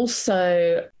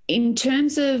 Also, in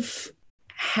terms of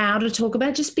how to talk about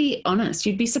it. Just be honest.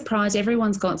 You'd be surprised.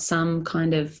 Everyone's got some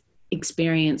kind of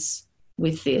experience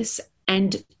with this.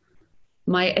 And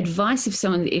my advice,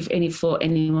 for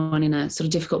anyone in a sort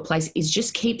of difficult place, is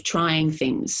just keep trying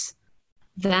things.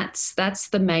 That's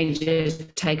the major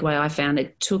takeaway I found.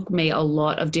 It took me a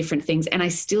lot of different things, and I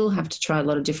still have to try a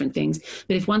lot of different things.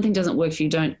 But if one thing doesn't work for you,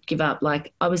 don't give up.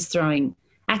 Like, I was throwing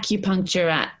acupuncture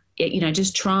at it,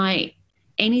 just try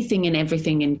anything and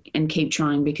everything and keep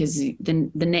trying, because the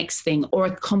next thing or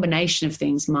a combination of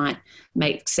things might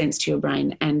make sense to your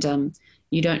brain. And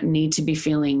you don't need to be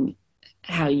feeling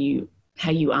how you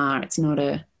are. It's not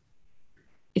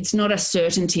a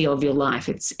certainty of your life.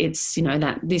 It's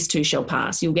that this too shall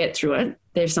pass. You'll get through it.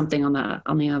 There's something on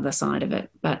the other side of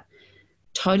it. But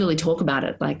totally talk about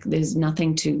it. Like, there's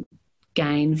nothing to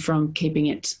gain from keeping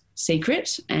it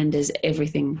secret, and there's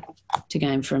everything to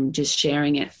gain from just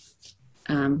sharing it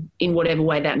in whatever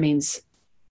way that means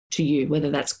to you, whether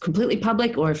that's completely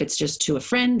public or if it's just to a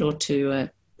friend or to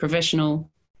a professional.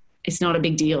 It's not a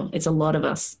big deal. It's a lot of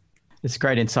us. It's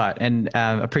great insight, and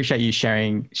appreciate you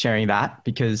sharing that,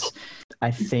 because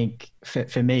I think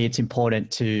for me it's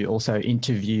important to also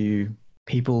interview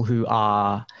people who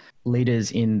are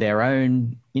leaders in their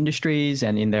own industries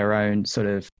and in their own sort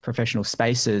of professional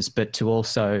spaces, but to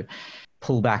also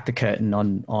pull back the curtain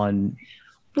on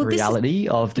the reality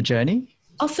of the journey.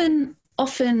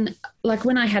 Often, like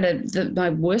when I had my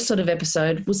worst sort of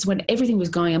episode was when everything was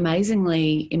going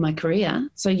amazingly in my career.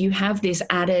 So you have this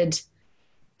added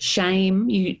shame.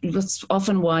 That's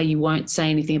often why you won't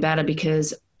say anything about it,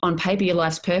 because on paper your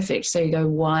life's perfect. So you go,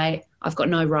 why? I've got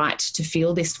no right to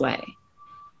feel this way,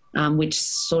 which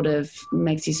sort of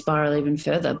makes you spiral even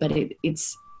further. But it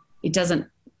doesn't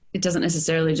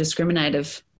necessarily discriminate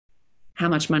of how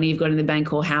much money you've got in the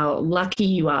bank or how lucky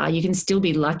you are. You can still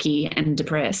be lucky and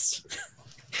depressed,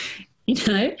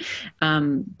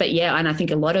 But yeah, and I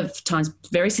think a lot of times,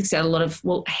 very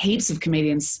successful, heaps of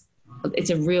comedians, I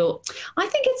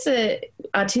think it's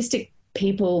artistic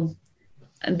people,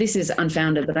 and this is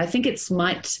unfounded, but I think it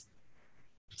might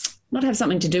not have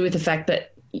something to do with the fact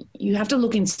that you have to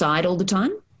look inside all the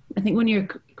time. I think when you're a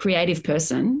creative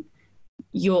person,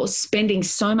 you're spending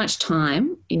so much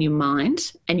time in your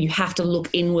mind, and you have to look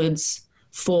inwards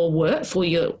for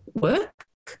your work,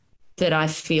 that I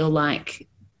feel like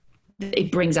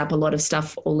it brings up a lot of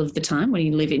stuff all of the time when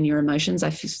you live in your emotions. I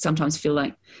sometimes feel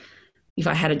like if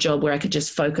I had a job where I could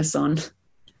just focus on,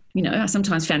 I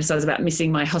sometimes fantasize about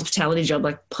missing my hospitality job,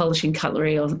 like polishing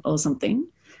cutlery or something.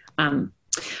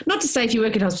 Not to say if you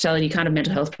work in hospitality, you can't have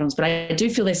mental health problems, but I do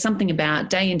feel there's something about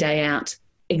day in, day out,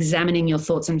 examining your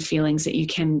thoughts and feelings that you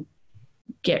can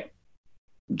get,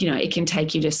 it can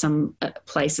take you to some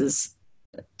places,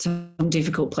 some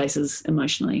difficult places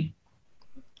emotionally.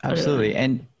 Absolutely.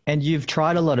 And you've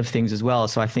tried a lot of things as well.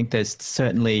 So I think there's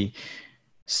certainly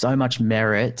so much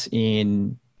merit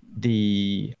in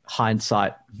the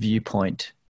hindsight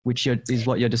viewpoint, which is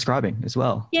what you're describing as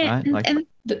well. Yeah. Right? And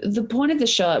the point of the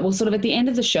show, sort of at the end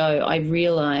of the show, I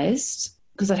realized,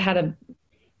 because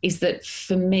is that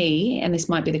for me, and this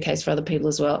might be the case for other people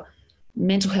as well,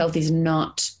 mental health is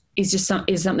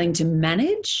something to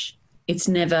manage. It's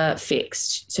never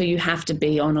fixed. So you have to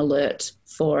be on alert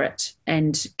for it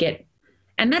and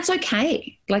that's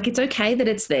okay. Like, it's okay that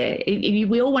it's there.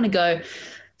 We all want to go,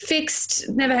 fixed,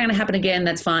 never going to happen again.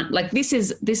 That's fine. Like, this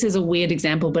is a weird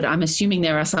example, but I'm assuming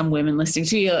there are some women listening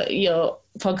to your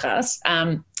podcast.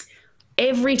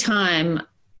 Every time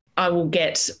I will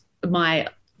get my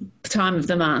time of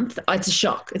the month, it's a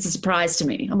shock. It's a surprise to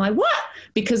me. I'm like, what?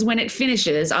 Because when it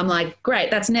finishes, I'm like,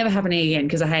 great, that's never happening again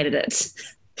because I hated it.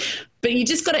 But you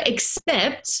just got to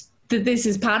accept that this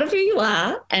is part of who you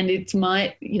are, and it's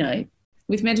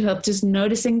with mental health, just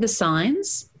noticing the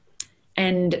signs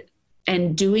and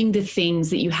doing the things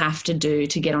that you have to do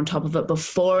to get on top of it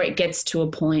before it gets to a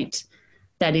point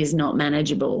that is not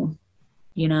manageable.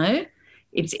 And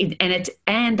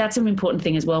that's an important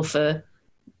thing as well for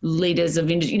leaders of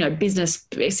business,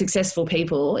 successful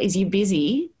people, is you're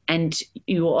busy and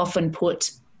you often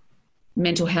put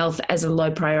mental health as a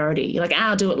low priority. You're like,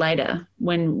 I'll do it later,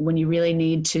 when you really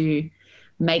need to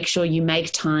make sure you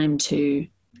make time to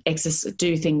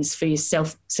do things for your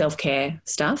self-care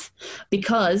stuff,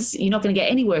 because you're not going to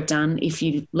get any work done if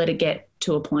you let it get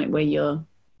to a point where you're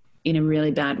in a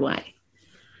really bad way.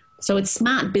 So it's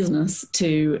smart business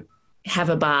to have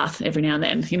a bath every now and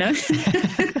then,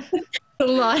 to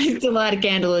light a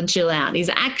candle and chill out.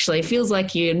 It feels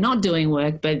like you're not doing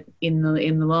work, but in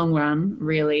the long run,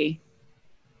 really,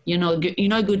 you're no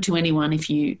good to anyone if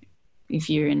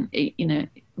you're in a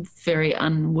very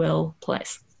unwell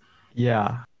place.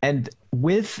 Yeah. And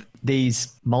with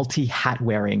these multi-hat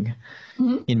wearing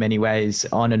in many ways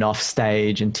on and off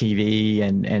stage and TV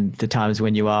and the times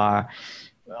when you are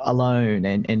alone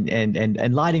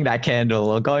and lighting that candle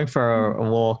or going for a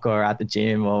walk or at the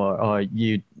gym or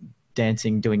you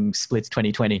dancing, doing splits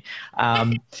 2020.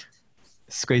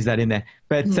 Squeeze that in there.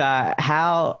 But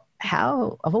how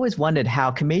I've always wondered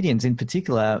how comedians in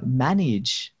particular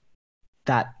manage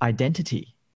that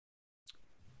identity.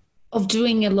 Of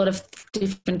doing a lot of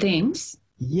different things.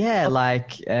 Yeah,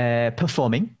 like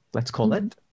performing, let's call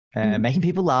it, making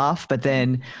people laugh, but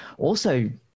then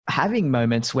also having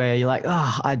moments where you're like,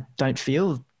 oh, I don't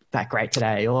feel that great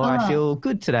today, or I feel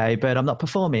good today, but I'm not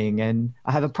performing, and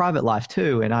I have a private life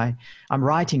too, and I'm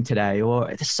writing today, or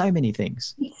there's so many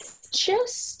things.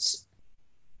 It's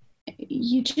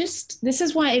this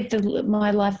is why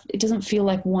my life, it doesn't feel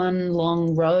like one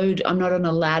long road. I'm not on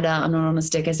a ladder. I'm not on a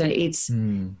staircase.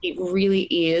 It really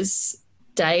is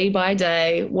day by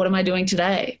day. What am I doing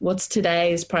today? What's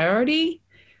today's priority?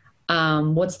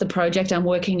 What's the project I'm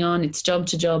working on? It's job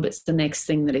to job. It's the next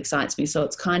thing that excites me. So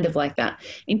it's kind of like that.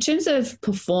 In terms of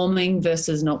performing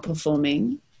versus not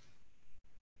performing,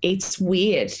 it's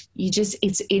weird.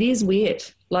 It is weird.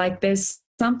 Like there's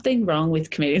something wrong with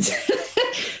comedians.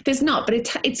 There's not, but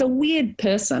it's a weird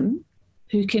person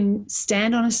who can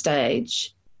stand on a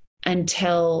stage and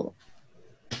tell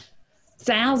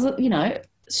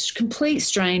thousands, complete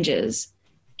strangers,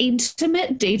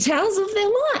 intimate details of their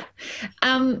life.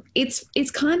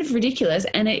 It's kind of ridiculous,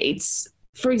 and it's,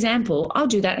 for example, I'll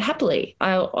do that happily.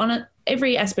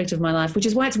 Every aspect of my life, which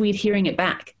is why it's weird hearing it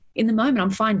back. In the moment,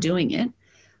 I'm fine doing it,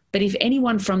 but if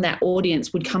anyone from that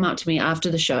audience would come up to me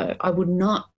after the show, I would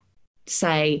not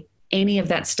say any of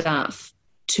that stuff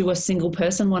to a single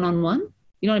person one-on-one.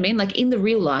 You know what I mean? Like in the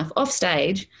real life, off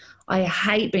stage, I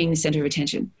hate being the center of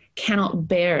attention. Cannot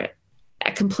bear it.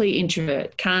 A complete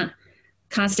introvert. Can't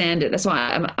stand it. That's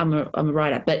why I'm a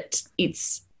writer. But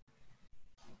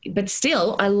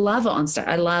still, I love it on stage.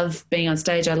 I love being on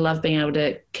stage. I love being able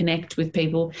to connect with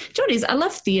people. Do you know what it is? I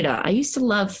love theatre.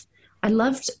 I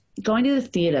loved going to the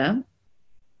theatre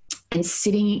and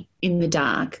sitting in the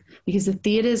dark, because the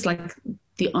theatre is like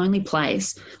the only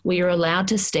place where you're allowed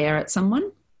to stare at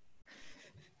someone.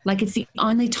 Like it's the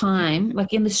only time,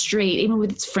 like in the street, even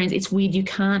with its friends, it's weird.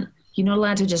 You're not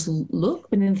allowed to just look,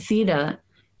 but in the theatre,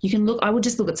 you can look. I would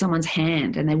just look at someone's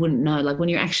hand and they wouldn't know. Like when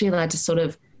you're actually allowed to sort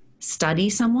of study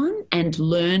someone and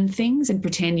learn things and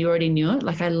pretend you already knew it.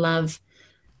 Like I love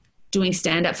doing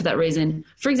stand-up for that reason.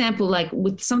 For example, like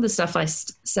with some of the stuff I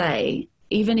say,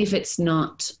 even if it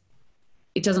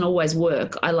doesn't always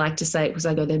work, I like to say it because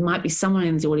I go, there might be someone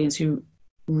in the audience who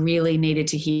really needed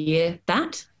to hear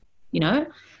that,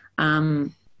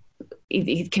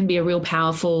 It can be a real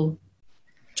powerful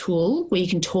tool where you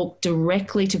can talk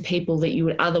directly to people that you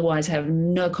would otherwise have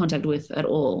no contact with at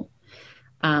all.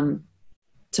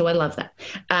 So I love that.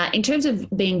 In terms of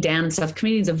being down and stuff,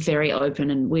 comedians are very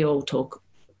open and we all talk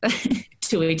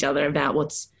to each other about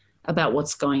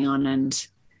what's going on, and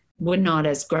we're not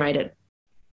as great at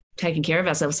taking care of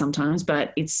ourselves sometimes,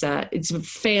 but it's a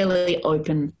fairly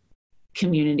open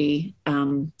community,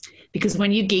 because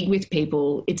when you gig with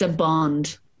people, it's a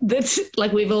bond that's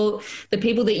like the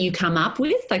people that you come up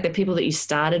with, like the people that you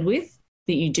started with,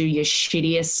 that you do your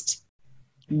shittiest,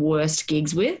 worst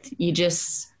gigs with,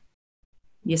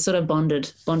 you're sort of bonded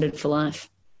for life.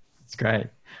 It's great.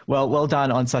 Well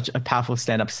done on such a powerful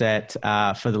stand-up set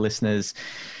for the listeners.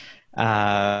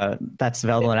 That's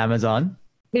available on Amazon.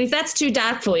 But if that's too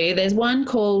dark for you, there's one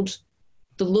called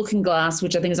The Looking Glass,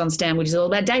 which I think is on Stan, which is all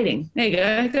about dating. There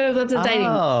you go. That's a dating.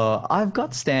 Oh, I've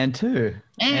got Stan too.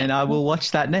 Yeah. And I will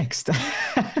watch that next. There's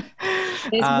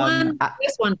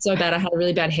this one's so bad I had a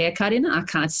really bad haircut in it. I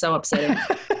can't, it's so upsetting.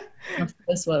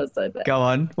 This one is so bad. Go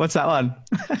on. What's that one?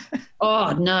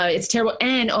 Oh, no, it's terrible.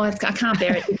 And I can't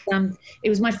bear it. It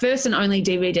was my first and only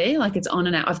DVD. Like it's on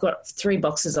and out. I've got 3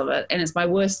 boxes of it and it's my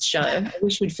worst show. I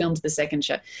wish we'd filmed the second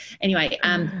show. Anyway,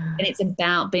 and it's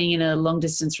about being in a long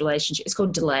distance relationship. It's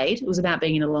called Delayed. It was about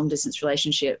being in a long distance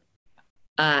relationship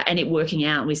and it working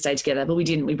out, and we stayed together, but we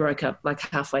didn't. We broke up like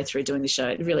halfway through doing the show.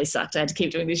 It really sucked. I had to keep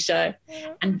doing this show.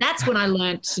 And that's when I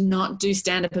learned to not do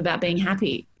stand-up about being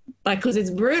happy. Like, because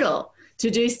it's brutal to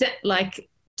do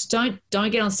don't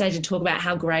get on stage and talk about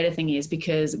how great a thing is,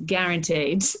 because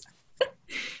guaranteed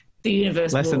the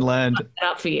universe lesson will learned fuck it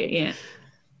up for you. Yeah.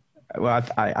 Well,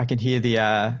 I can hear the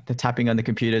tapping on the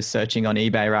computers searching on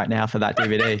eBay right now for that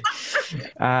DVD.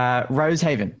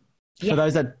 Rosehaven. Yeah. For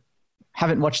those that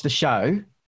haven't watched the show,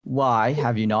 why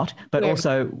have you not? But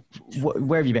also,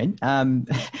 where have you been?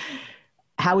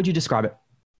 How would you describe it?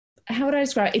 How would I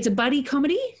describe it? It's a buddy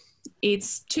comedy.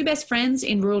 It's two best friends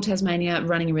in rural Tasmania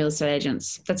running real estate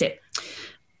agents. That's it.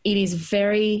 It is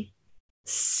very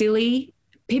silly.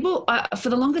 People, for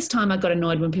the longest time, I got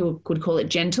annoyed when people would call it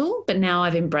gentle, but now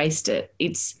I've embraced it.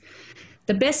 It's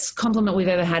the best compliment we've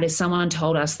ever had is someone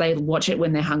told us they watch it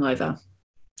when they're hungover.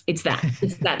 It's that.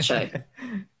 It's that show.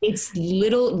 It's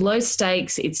low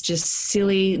stakes. It's just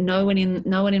silly. No one in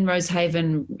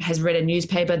Rosehaven has read a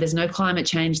newspaper. There's no climate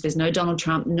change. There's no Donald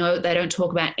Trump. No, they don't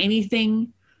talk about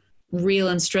anything real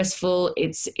and stressful.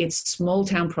 It's small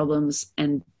town problems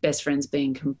and best friends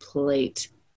being complete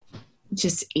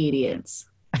just idiots.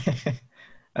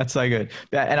 That's so good.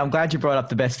 And I'm glad you brought up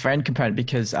the best friend component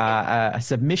because a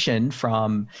submission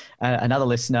from another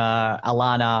listener,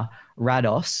 Alana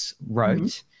Rados,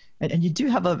 wrote, and you do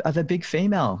have a big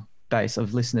female base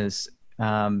of listeners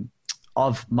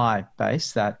of my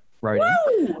base that wrote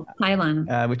in. Hi,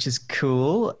 Alana. Which is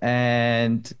cool,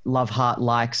 and love, heart,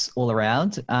 likes all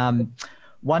around.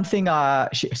 One thing,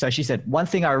 she said, one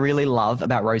thing I really love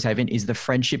about Rosehaven is the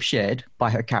friendship shared by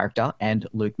her character and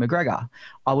Luke McGregor.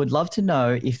 I would love to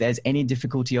know if there's any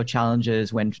difficulty or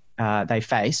challenges when they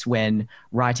face when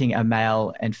writing a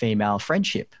male and female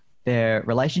friendship. Their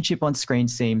relationship on screen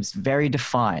seems very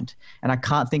defined, and I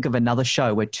can't think of another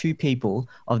show where two people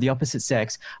of the opposite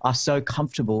sex are so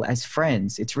comfortable as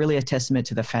friends. It's really a testament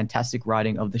to the fantastic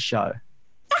writing of the show.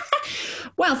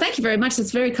 Well, thank you very much.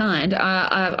 That's very kind.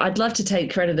 I'd love to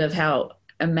take credit of how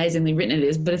amazingly written it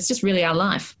is, but it's just really our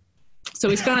life. So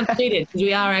we kind of cheated because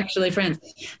we are actually friends.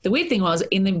 The weird thing was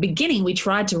in the beginning, we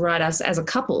tried to write us as a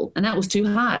couple, and that was too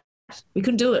hard. We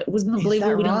couldn't do it. It was not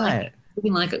believable. We didn't like it. We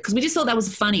didn't like it because we just thought that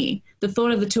was funny. The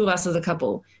thought of the two of us as a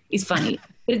couple is funny,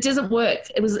 but it doesn't work.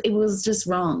 It was just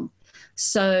wrong.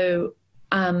 So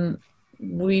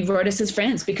we wrote us as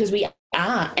friends because we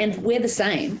are, and we're the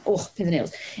same. Oh, pin the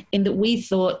nails. In that we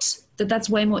thought that that's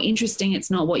way more interesting. It's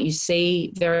not what you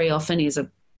see very often is a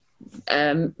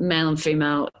male and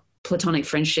female platonic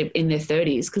friendship in their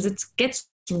 30s because it gets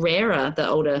rarer the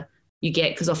older you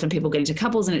get because often people get into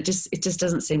couples and it just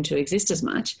doesn't seem to exist as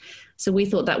much. So we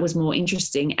thought that was more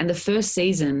interesting. And the first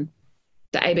season,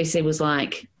 the ABC was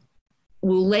like,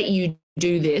 we'll let you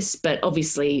do this, but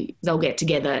obviously they'll get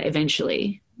together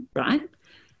eventually, right?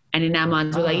 And in our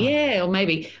minds, we're like, yeah, or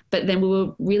maybe. But then we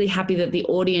were really happy that the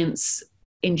audience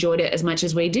enjoyed it as much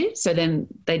as we did. So then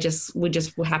we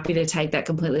were happy to take that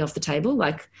completely off the table,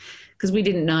 like, because we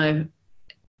didn't know.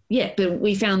 Yeah, but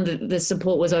we found that the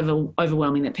support was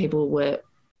overwhelming, that people were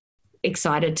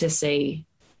excited to see.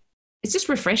 It's just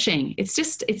refreshing. It's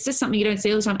just something you don't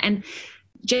see all the time. And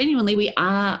genuinely, we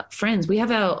are friends. We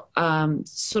have our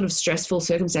sort of stressful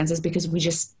circumstances because we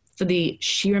just, for the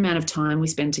sheer amount of time we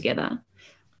spend together.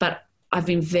 But I've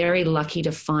been very lucky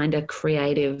to find a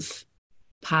creative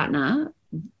partner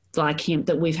like him,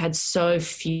 that we've had so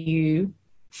few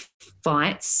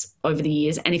fights over the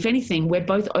years. And if anything, we're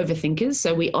both overthinkers.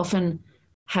 So we often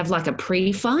have like a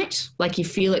pre-fight, like you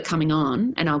feel it coming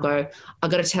on and I'll go, I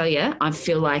got to tell you, I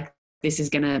feel like this is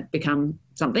going to become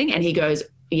something. And he goes,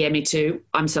 yeah, me too.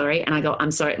 I'm sorry. And I go,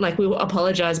 I'm sorry. Like we will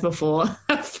apologize before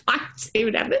a fight, see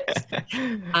what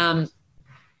happens.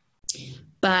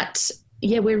 But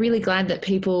yeah, we're really glad that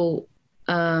people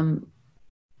are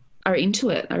into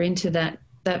it, are into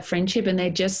that friendship, and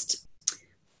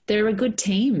they're a good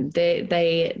team. They're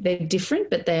different,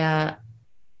 but they're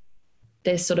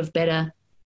sort of better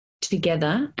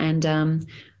together. And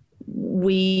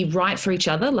we write for each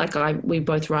other. Like we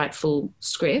both write full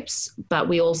scripts, but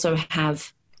we also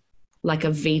have like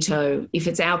a veto. If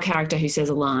it's our character who says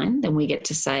a line, then we get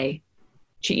to say,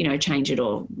 change it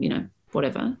or,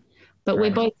 whatever. But right.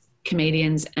 We're both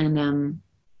comedians, and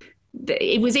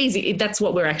it was easy. That's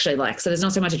what we're actually like. So there's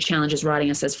not so much a challenge as writing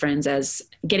us as friends as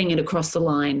getting it across the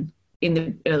line in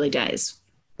the early days.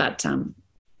 But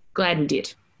glad we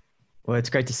did. Well, it's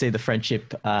great to see the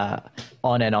friendship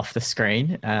on and off the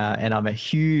screen. And I'm a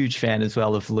huge fan as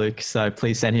well of Luke. So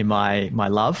please send him my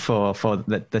love for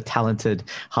the talented,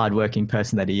 hardworking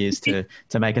person that he is to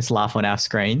make us laugh on our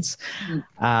screens.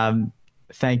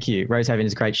 Thank you. Rosehaven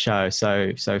is a great show.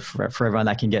 So for everyone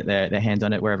that can get their hands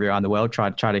on it wherever you are in the world, try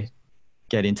to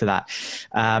get into that.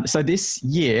 So this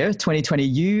year, 2020,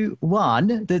 you won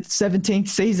the 17th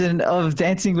season of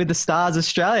Dancing with the Stars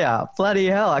Australia. Bloody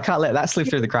hell, I can't let that slip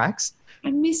through the cracks. I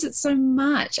miss it so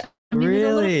much. I mean,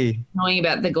 really? Knowing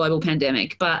about the global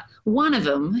pandemic, but one of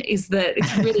them is that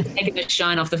it's really taken the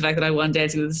shine off the fact that I won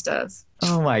Dancing with the Stars.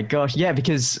 Oh my gosh. Yeah,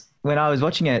 because when I was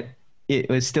watching it, it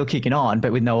was still kicking on,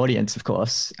 but with no audience, of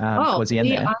course, towards the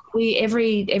end there. We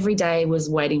every day was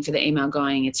waiting for the email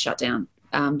going, it's shut down.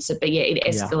 But yeah, it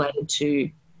escalated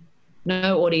to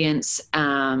no audience.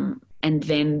 and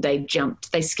then they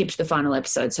skipped the final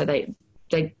episode. So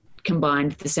they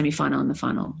combined the semi-final and the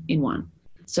final in one.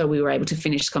 So we were able to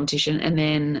finish the competition, and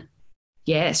then,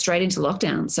 straight into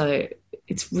lockdown. So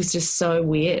it was just so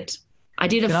weird. I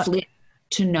did a flip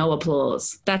to no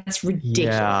applause. That's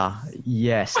ridiculous. Yeah.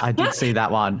 Yes, I did see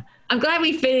that one. I'm glad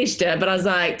we finished it, but I was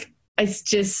like, it's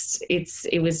just,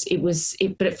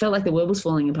 but it felt like the world was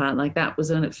falling apart. Like that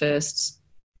was when at first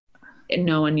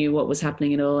no one knew what was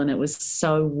happening at all. And it was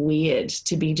so weird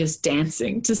to be just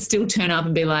dancing, to still turn up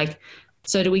and be like,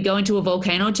 so do we go into a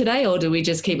volcano today, or do we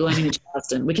just keep learning the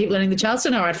Charleston? We keep learning the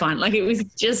Charleston? All right, fine. Like it was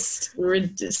just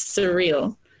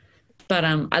surreal. But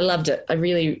I loved it. I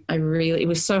really, it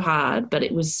was so hard, but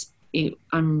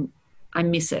I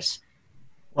miss it.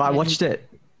 Well, I watched it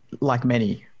like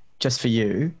many just for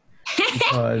you,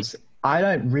 because I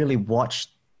don't really watch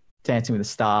Dancing with the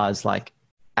Stars like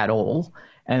at all.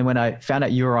 And when I found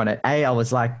out you were on it, I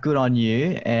was like, good on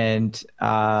you. And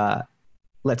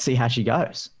let's see how she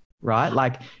goes. Right.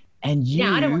 Like, and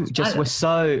you just were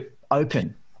so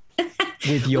open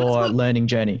with your learning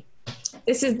journey.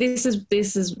 This is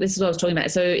what I was talking about.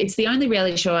 So it's the only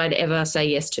reality show I'd ever say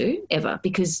yes to, ever,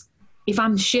 because if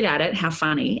I'm shit at it, how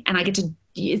funny. And I get to,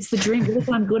 it's the dream. What if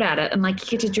I'm good at it? And like,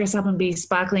 you get to dress up and be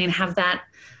sparkly and have that,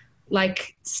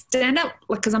 like, stand up,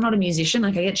 like, because I'm not a musician.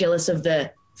 Like, I get jealous of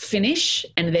the finish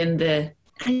and then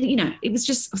it was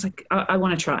just, I was like, I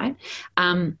want to try it.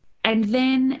 And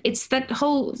then it's that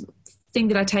whole thing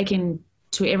that I take into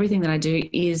everything that I do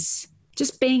is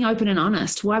just being open and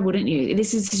honest. Why wouldn't you?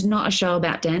 This is not a show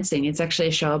about dancing. It's actually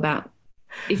a show about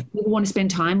if people want to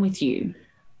spend time with you,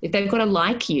 if they've got to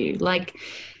like you. Like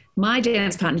my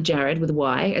dance partner, Jared, with a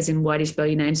Y, as in why do you spell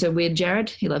your name so weird, Jared?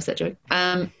 He loves that joke.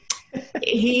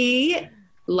 He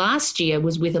last year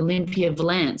was with Olympia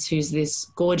Valance, who's this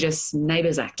gorgeous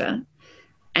Neighbours actor,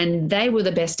 and they were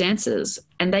the best dancers,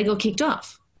 and they got kicked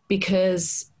off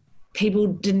because people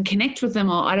didn't connect with them,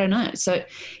 or I don't know. So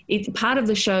it's part of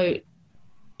the show.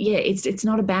 Yeah, it's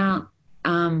not about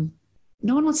no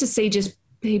one wants to see just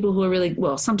people who are really,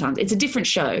 well, sometimes it's a different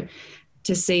show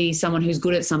to see someone who's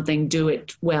good at something do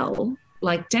it well.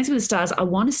 Like Dancing with the Stars, I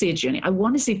want to see a journey. I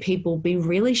want to see people be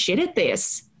really shit at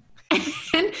this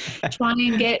and try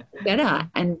and get better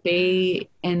and be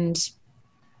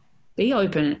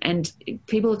open, and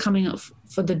people are coming up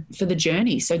for the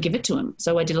journey. So give it to them.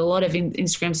 So I did a lot of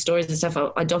Instagram stories and stuff.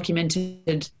 I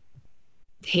documented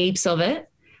heaps of it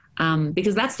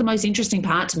because that's the most interesting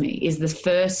part to me, is the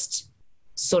first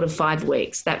sort of 5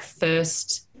 weeks, that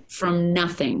first from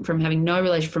nothing, from having no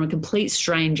relation, from a complete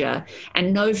stranger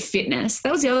and no fitness.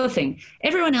 That was the other thing.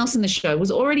 Everyone else in the show was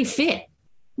already fit.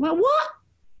 Well, what?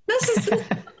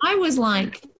 I was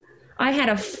like, I had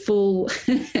a full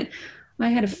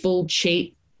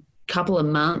cheat couple of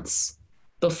months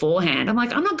beforehand. I'm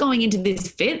like, I'm not going into this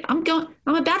fit. I'm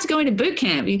about to go into boot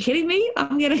camp. Are you kidding me? I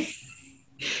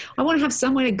want to have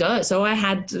somewhere to go. So I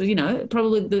had,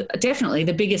 probably definitely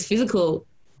the biggest physical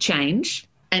change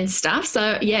and stuff.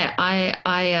 So yeah,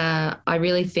 I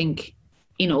really think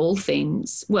in all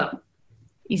things, well,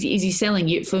 is he selling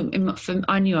you for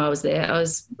I knew I was there.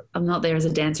 I'm not there as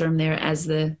a dancer. I'm there as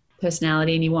the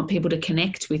personality, and you want people to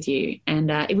connect with you. And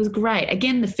it was great.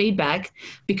 Again, the feedback,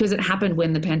 because it happened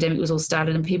when the pandemic was all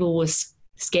started and people were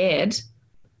scared.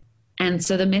 And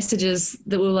so the messages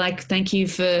that were like, thank you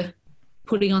for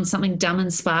putting on something dumb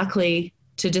and sparkly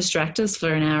to distract us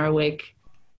for an hour a week,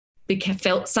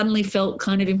 suddenly felt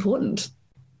kind of important.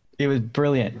 It was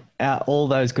brilliant. All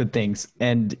those good things.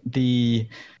 And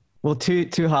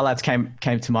two highlights came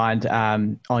to mind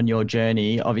on your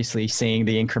journey, obviously seeing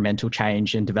the incremental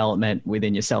change and development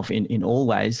within yourself in all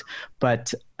ways.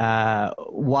 But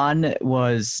one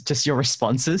was just your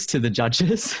responses to the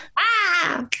judges.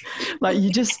 Like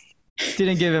you just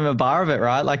didn't give him a bar of it,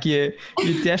 right? Like you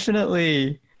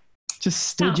definitely just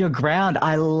stood your ground.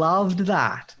 I loved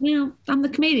that. Yeah, I'm the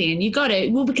comedian. You got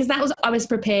it. Well, because I was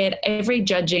prepared. Every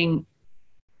judging,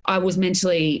 I was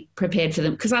mentally prepared for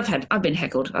them, because I've been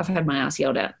heckled. I've had my ass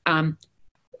yelled at.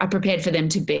 I prepared for them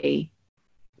to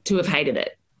have hated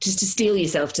it, just to steel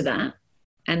yourself to that.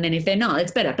 And then if they're not,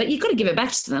 it's better. But you've got to give it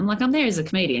back to them. Like, I'm there as a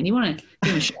comedian. You want to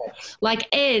do a show. Like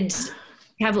Ed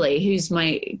Cavalier, who's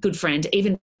my good friend,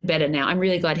 even better now. I'm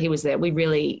really glad he was there. We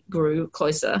really grew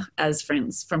closer as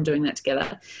friends from doing that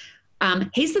together.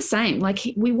 He's the same. Like,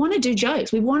 we want to do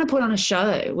jokes. We want to put on a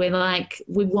show. We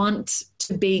want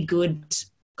to be good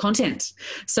content.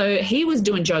 So he was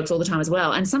doing jokes all the time as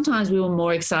well. And sometimes we were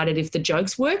more excited if the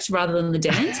jokes worked rather than the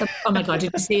dance. Oh my God,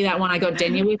 did you see that one I got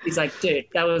Denya with? He's like, dude,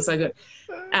 that was so good.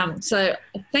 So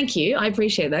thank you. I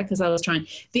appreciate that because I was trying.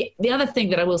 The other thing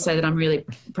that I will say that I'm really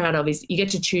proud of is you get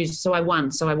to choose. So I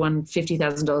won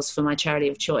 $50,000 for my charity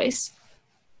of choice,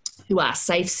 who are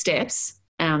Safe Steps,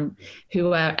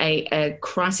 who are a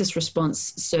crisis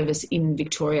response service in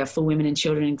Victoria for women and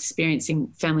children experiencing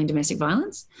family and domestic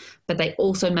violence. But they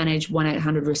also manage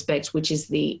 1-800-RESPECT, which is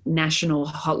the national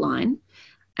hotline.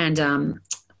 And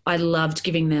I loved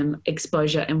giving them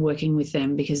exposure and working with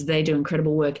them because they do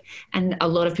incredible work. And a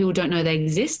lot of people don't know they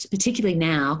exist, particularly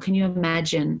now. Can you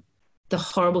imagine the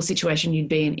horrible situation you'd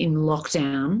be in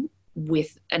lockdown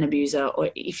with an abuser,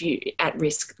 or if you at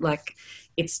risk? Like,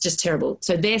 it's just terrible.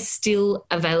 So they're still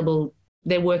available.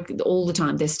 They work all the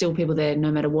time. There's still people there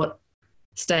no matter what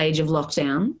stage of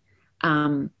lockdown.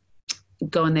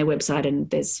 Go on their website and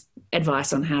there's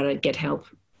advice on how to get help,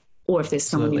 or if there's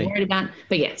someone you're worried about.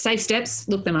 But yeah, Safe Steps,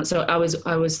 look them up. So I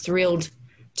was thrilled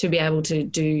to be able to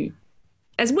do,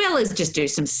 as well as just do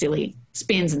some silly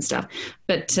spins and stuff,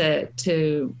 but to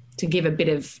give a bit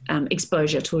of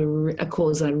exposure to a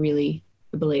cause I really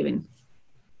believe in.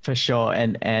 For sure.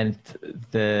 And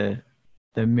the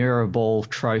Mirror Ball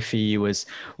trophy was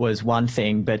one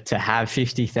thing, but to have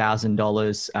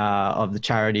 $50,000 of the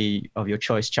charity of your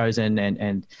choice chosen,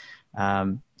 and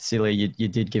Celia, you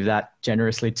did give that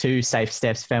generously to Safe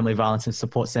Steps Family Violence and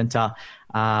Support Centre.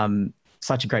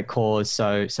 Such a great cause.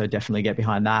 So definitely get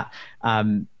behind that.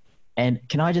 And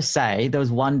can I just say, there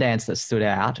was one dance that stood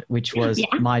out, which was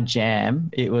my jam.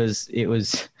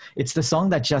 It's the song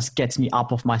that just gets me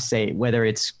up off my seat, whether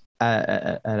it's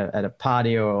at a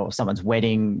party or someone's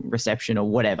wedding reception or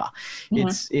whatever.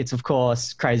 It's of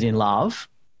course Crazy in Love.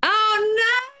 Oh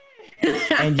no!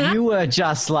 And you were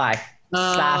just like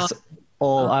sass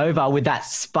all over with that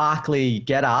sparkly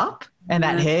get up and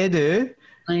that hairdo.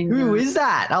 Who is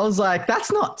that? I was like,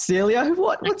 that's not Celia.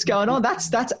 What's going on?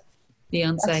 That's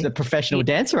Beyonce. That's a professional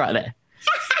dancer right there.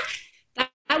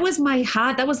 That was my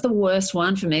heart. That was the worst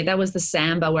one for me. That was the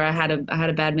samba where I had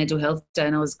a bad mental health day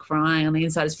and I was crying on the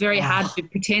inside. It's very hard to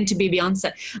pretend to be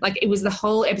Beyonce. Like, it was, the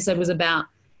whole episode was about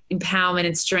empowerment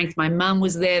and strength. My mum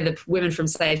was there. The women from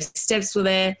Safe Steps were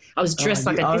there. I was dressed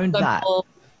like a disco ball.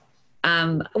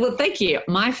 Well, thank you.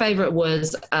 My favorite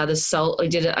was the soul. I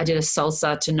did a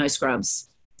salsa to No Scrubs.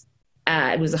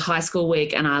 It was a high school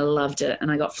week and I loved it.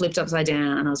 And I got flipped upside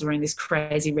down and I was wearing this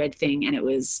crazy red thing and it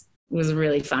was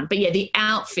really fun. But yeah, the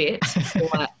outfit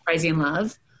for Crazy in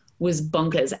Love was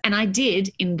bonkers. And I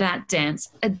did, in that dance,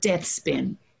 a death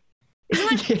spin. Isn't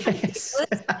that Yes.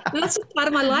 That's just part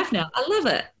of my life now. I love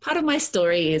it. Part of my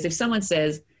story is if someone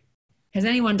says, has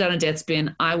anyone done a death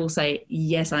spin? I will say,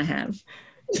 yes, I have.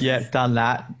 Yeah, done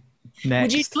that.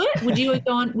 Next. Would you do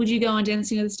it? Would you go on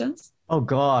Dancing with the Stars? Oh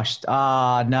gosh.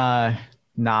 No.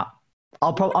 Nah.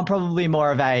 I'm probably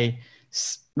more of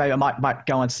maybe I might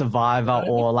go on Survivor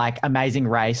or like Amazing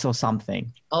Race or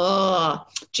something. Oh,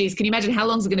 geez. Can you imagine how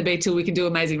long is it going to be till we can do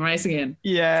Amazing Race again?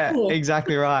 Yeah,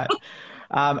 exactly right.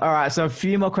 All right. So a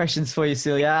few more questions for you,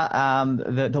 Celia.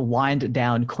 The wind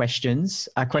down questions.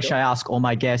 A question I ask all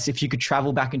my guests: if you could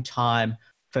travel back in time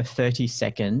for 30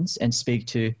 seconds and speak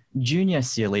to junior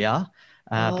Celia,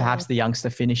 perhaps the youngster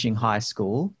finishing high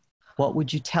school, what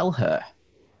would you tell her?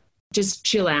 Just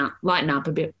chill out, lighten up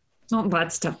a bit. Not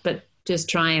that stuff, but just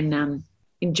try and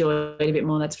enjoy it a bit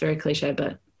more. That's very cliche,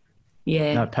 but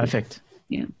yeah. No, perfect.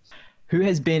 Yeah. Who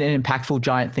has been an impactful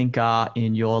giant thinker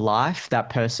in your life? That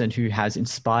person who has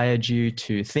inspired you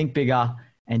to think bigger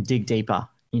and dig deeper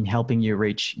in helping you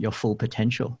reach your full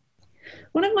potential?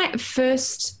 One of my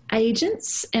first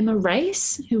agents, Emma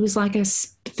Race, who was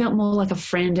felt more like a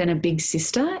friend and a big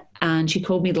sister. And she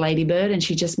called me Ladybird and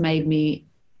she just made me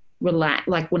relax,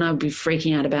 like when I would be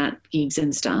freaking out about gigs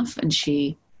and stuff. And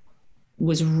she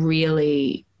was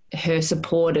really, her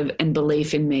support and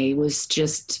belief in me was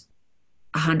just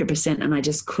 100%. And I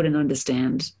just couldn't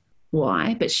understand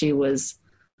why, but she was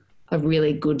a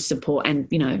really good support and,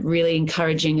 really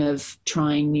encouraging of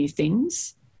trying new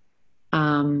things.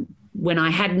 When I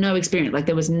had no experience, like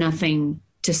there was nothing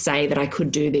to say that I could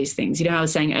do these things. I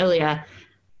was saying earlier,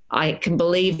 I can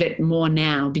believe it more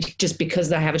now just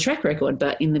because I have a track record.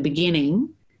 But in the beginning,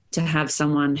 to have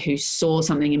someone who saw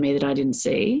something in me that I didn't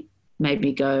see made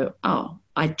me go, oh,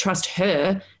 I trust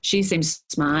her. She seems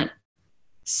smart.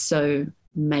 So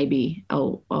maybe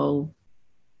I'll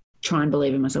try and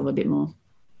believe in myself a bit more.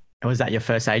 Was that your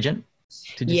first agent?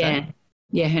 Did you say?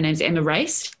 Yeah. Her name's Emma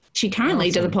Race. She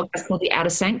currently does a podcast called The Outer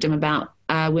Sanctum about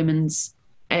women's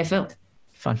AFL.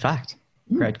 Fun fact.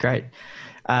 Great.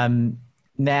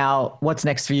 Now, what's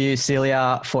next for you,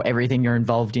 Celia, for everything you're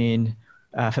involved in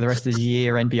for the rest of the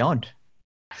year and beyond?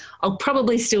 I'll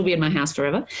probably still be in my house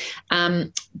forever.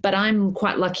 But I'm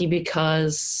quite lucky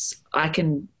because I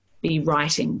can be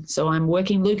writing. So I'm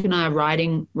working, Luke and I are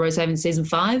writing Rosehaven season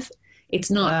 5. It's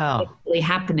not actually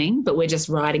happening, but we're just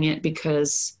writing it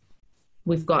because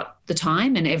we've got the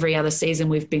time, and every other season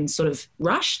we've been sort of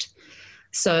rushed.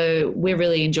 So we're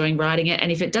really enjoying writing it.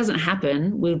 And if it doesn't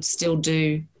happen,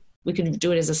 we can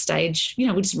do it as a stage,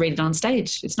 we just read it on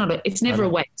stage. It's never a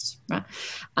waste, right?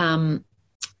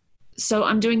 So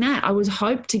I'm doing that. I would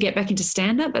hope to get back into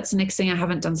stand-up. That's the next thing. I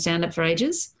haven't done stand-up for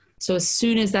ages. So as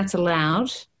soon as that's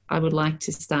allowed, I would like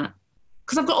to start,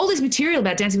 because I've got all this material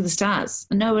about Dancing with the Stars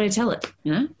and nowhere to tell it,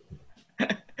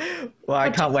 Well,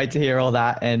 I can't wait to hear all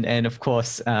that. And of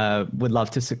course, would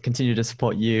love to continue to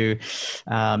support you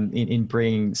in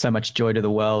bringing so much joy to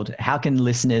the world. How can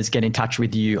listeners get in touch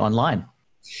with you online?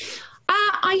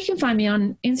 You can find me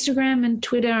on Instagram and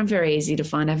Twitter. I'm very easy to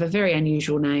find. I have a very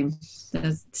unusual name,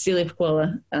 Celia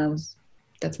Pacquola.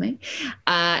 That's me.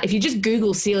 If you just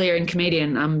Google Celia and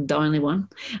comedian, I'm the only one.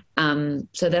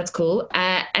 So that's cool.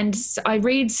 And I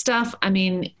read stuff. I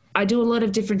mean, I do a lot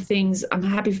of different things. I'm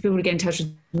happy for people to get in touch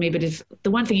with me. But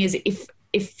the one thing is,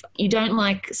 if you don't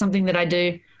like something that I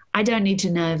do, I don't need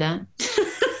to know that.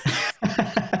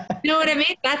 You know what I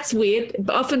mean? That's weird.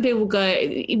 But often people go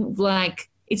like,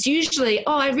 it's usually,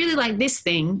 I really like this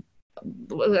thing.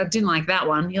 I didn't like that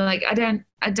one. You're like, I don't,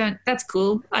 that's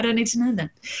cool. I don't need to know that.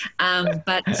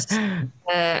 But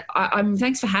I'm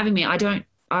thanks for having me. I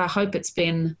hope this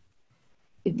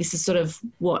is sort of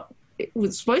what it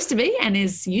was supposed to be and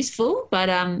is useful, but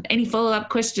any follow-up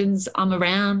questions, I'm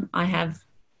around. I have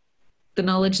the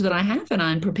knowledge that I have and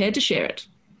I'm prepared to share it.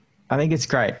 I think it's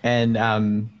great.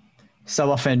 And so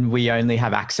often we only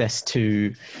have access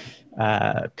to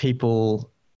people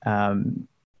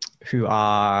who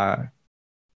are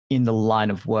in the line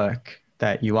of work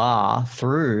that you are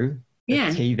through the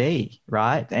TV,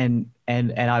 right? And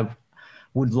I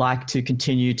would like to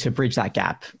continue to bridge that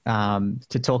gap,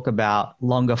 to talk about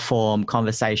longer form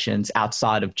conversations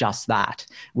outside of just that,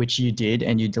 which you did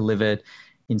and you delivered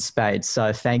in spades.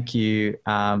 So thank you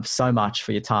so much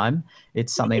for your time.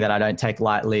 It's something that I don't take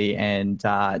lightly. And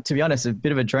to be honest, a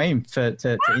bit of a dream to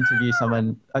interview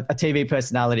someone, a TV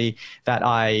personality that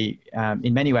I,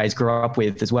 in many ways, grew up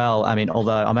with as well. I mean,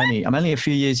 although I'm only a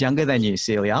few years younger than you,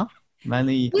 Celia. I'm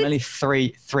only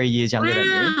three years younger than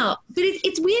you. Wow. But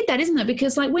it's weird that, isn't it?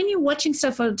 Because like when you're watching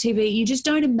stuff on TV, you just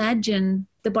don't imagine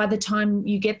that by the time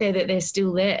you get there that they're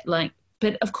still there. Like,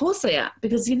 but of course they are,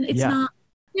 because it's not.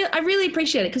 Yeah, I really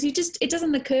appreciate it because it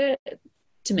doesn't occur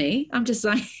to me. I'm just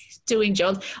like doing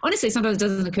jobs. Honestly, sometimes it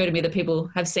doesn't occur to me that people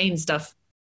have seen stuff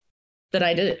that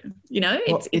I do.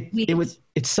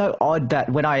 It's so odd that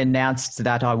when I announced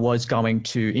that I was going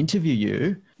to interview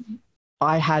you,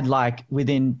 I had like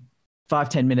within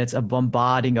 5-10 minutes a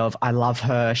bombarding of I love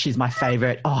her, she's my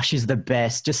favorite, she's the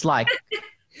best, just like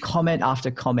comment after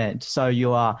comment. So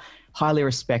you are highly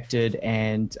respected,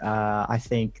 and I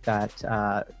think that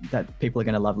people are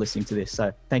going to love listening to this.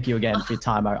 So thank you again for your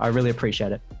time. I really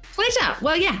appreciate it. Pleasure.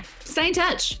 Well, stay in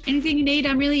touch. Anything you need,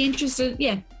 I'm really interested.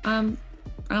 I'm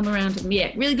around.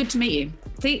 Yeah, really good to meet you.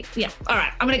 See? Yeah. All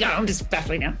right, I'm going to go. I'm just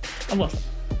baffling now. I'm off.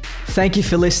 Thank you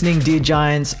for listening, dear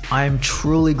Giants. I am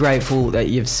truly grateful that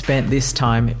you've spent this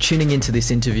time tuning into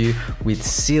this interview with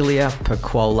Celia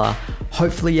Pacquola.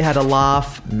 Hopefully you had a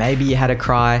laugh, maybe you had a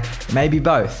cry, maybe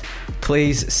both.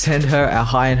 Please send her a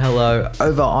hi and hello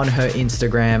over on her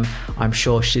Instagram. I'm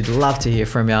sure she'd love to hear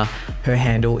from you. Her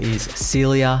handle is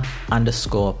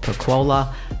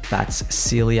Celia_Pacquola. That's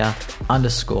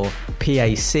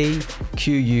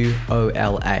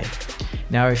Celia_PACQUOLA.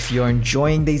 Now, if you're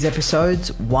enjoying these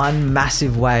episodes, one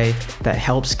massive way that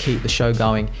helps keep the show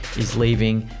going is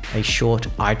leaving a short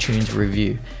iTunes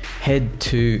review. Head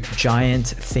to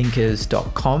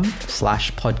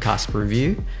giantthinkers.com/podcast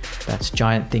review. That's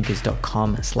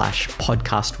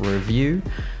giantthinkers.com/podcast review.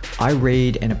 I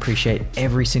read and appreciate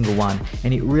every single one,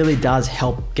 and it really does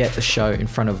help get the show in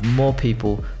front of more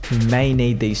people who may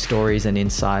need these stories and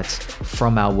insights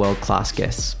from our world-class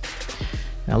guests.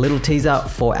 Now, a little teaser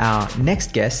for our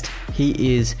next guest.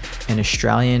 He is an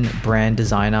Australian brand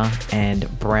designer and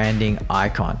branding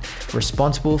icon,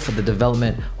 responsible for the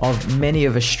development of many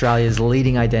of Australia's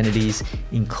leading identities,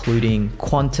 including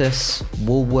Qantas,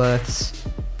 Woolworths,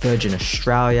 Virgin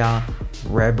Australia,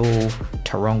 Rebel,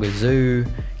 Taronga Zoo,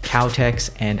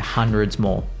 Caltex, and hundreds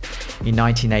more. In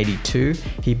 1982,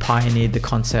 he pioneered the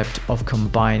concept of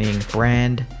combining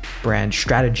brand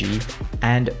strategy,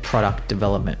 and product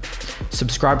development.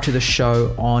 Subscribe to the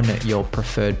show on your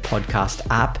preferred podcast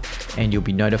app, and you'll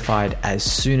be notified as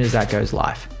soon as that goes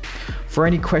live. For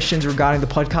any questions regarding the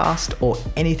podcast or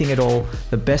anything at all,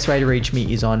 the best way to reach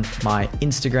me is on my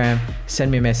Instagram. Send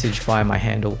me a message via my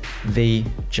handle, The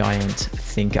Giant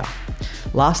Thinker.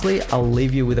 Lastly, I'll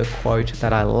leave you with a quote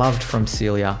that I loved from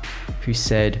Celia, who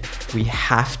said, "We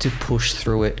have to push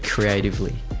through it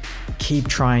creatively. Keep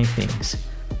trying things.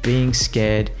 Being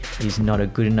scared is not a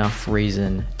good enough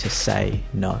reason to say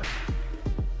no."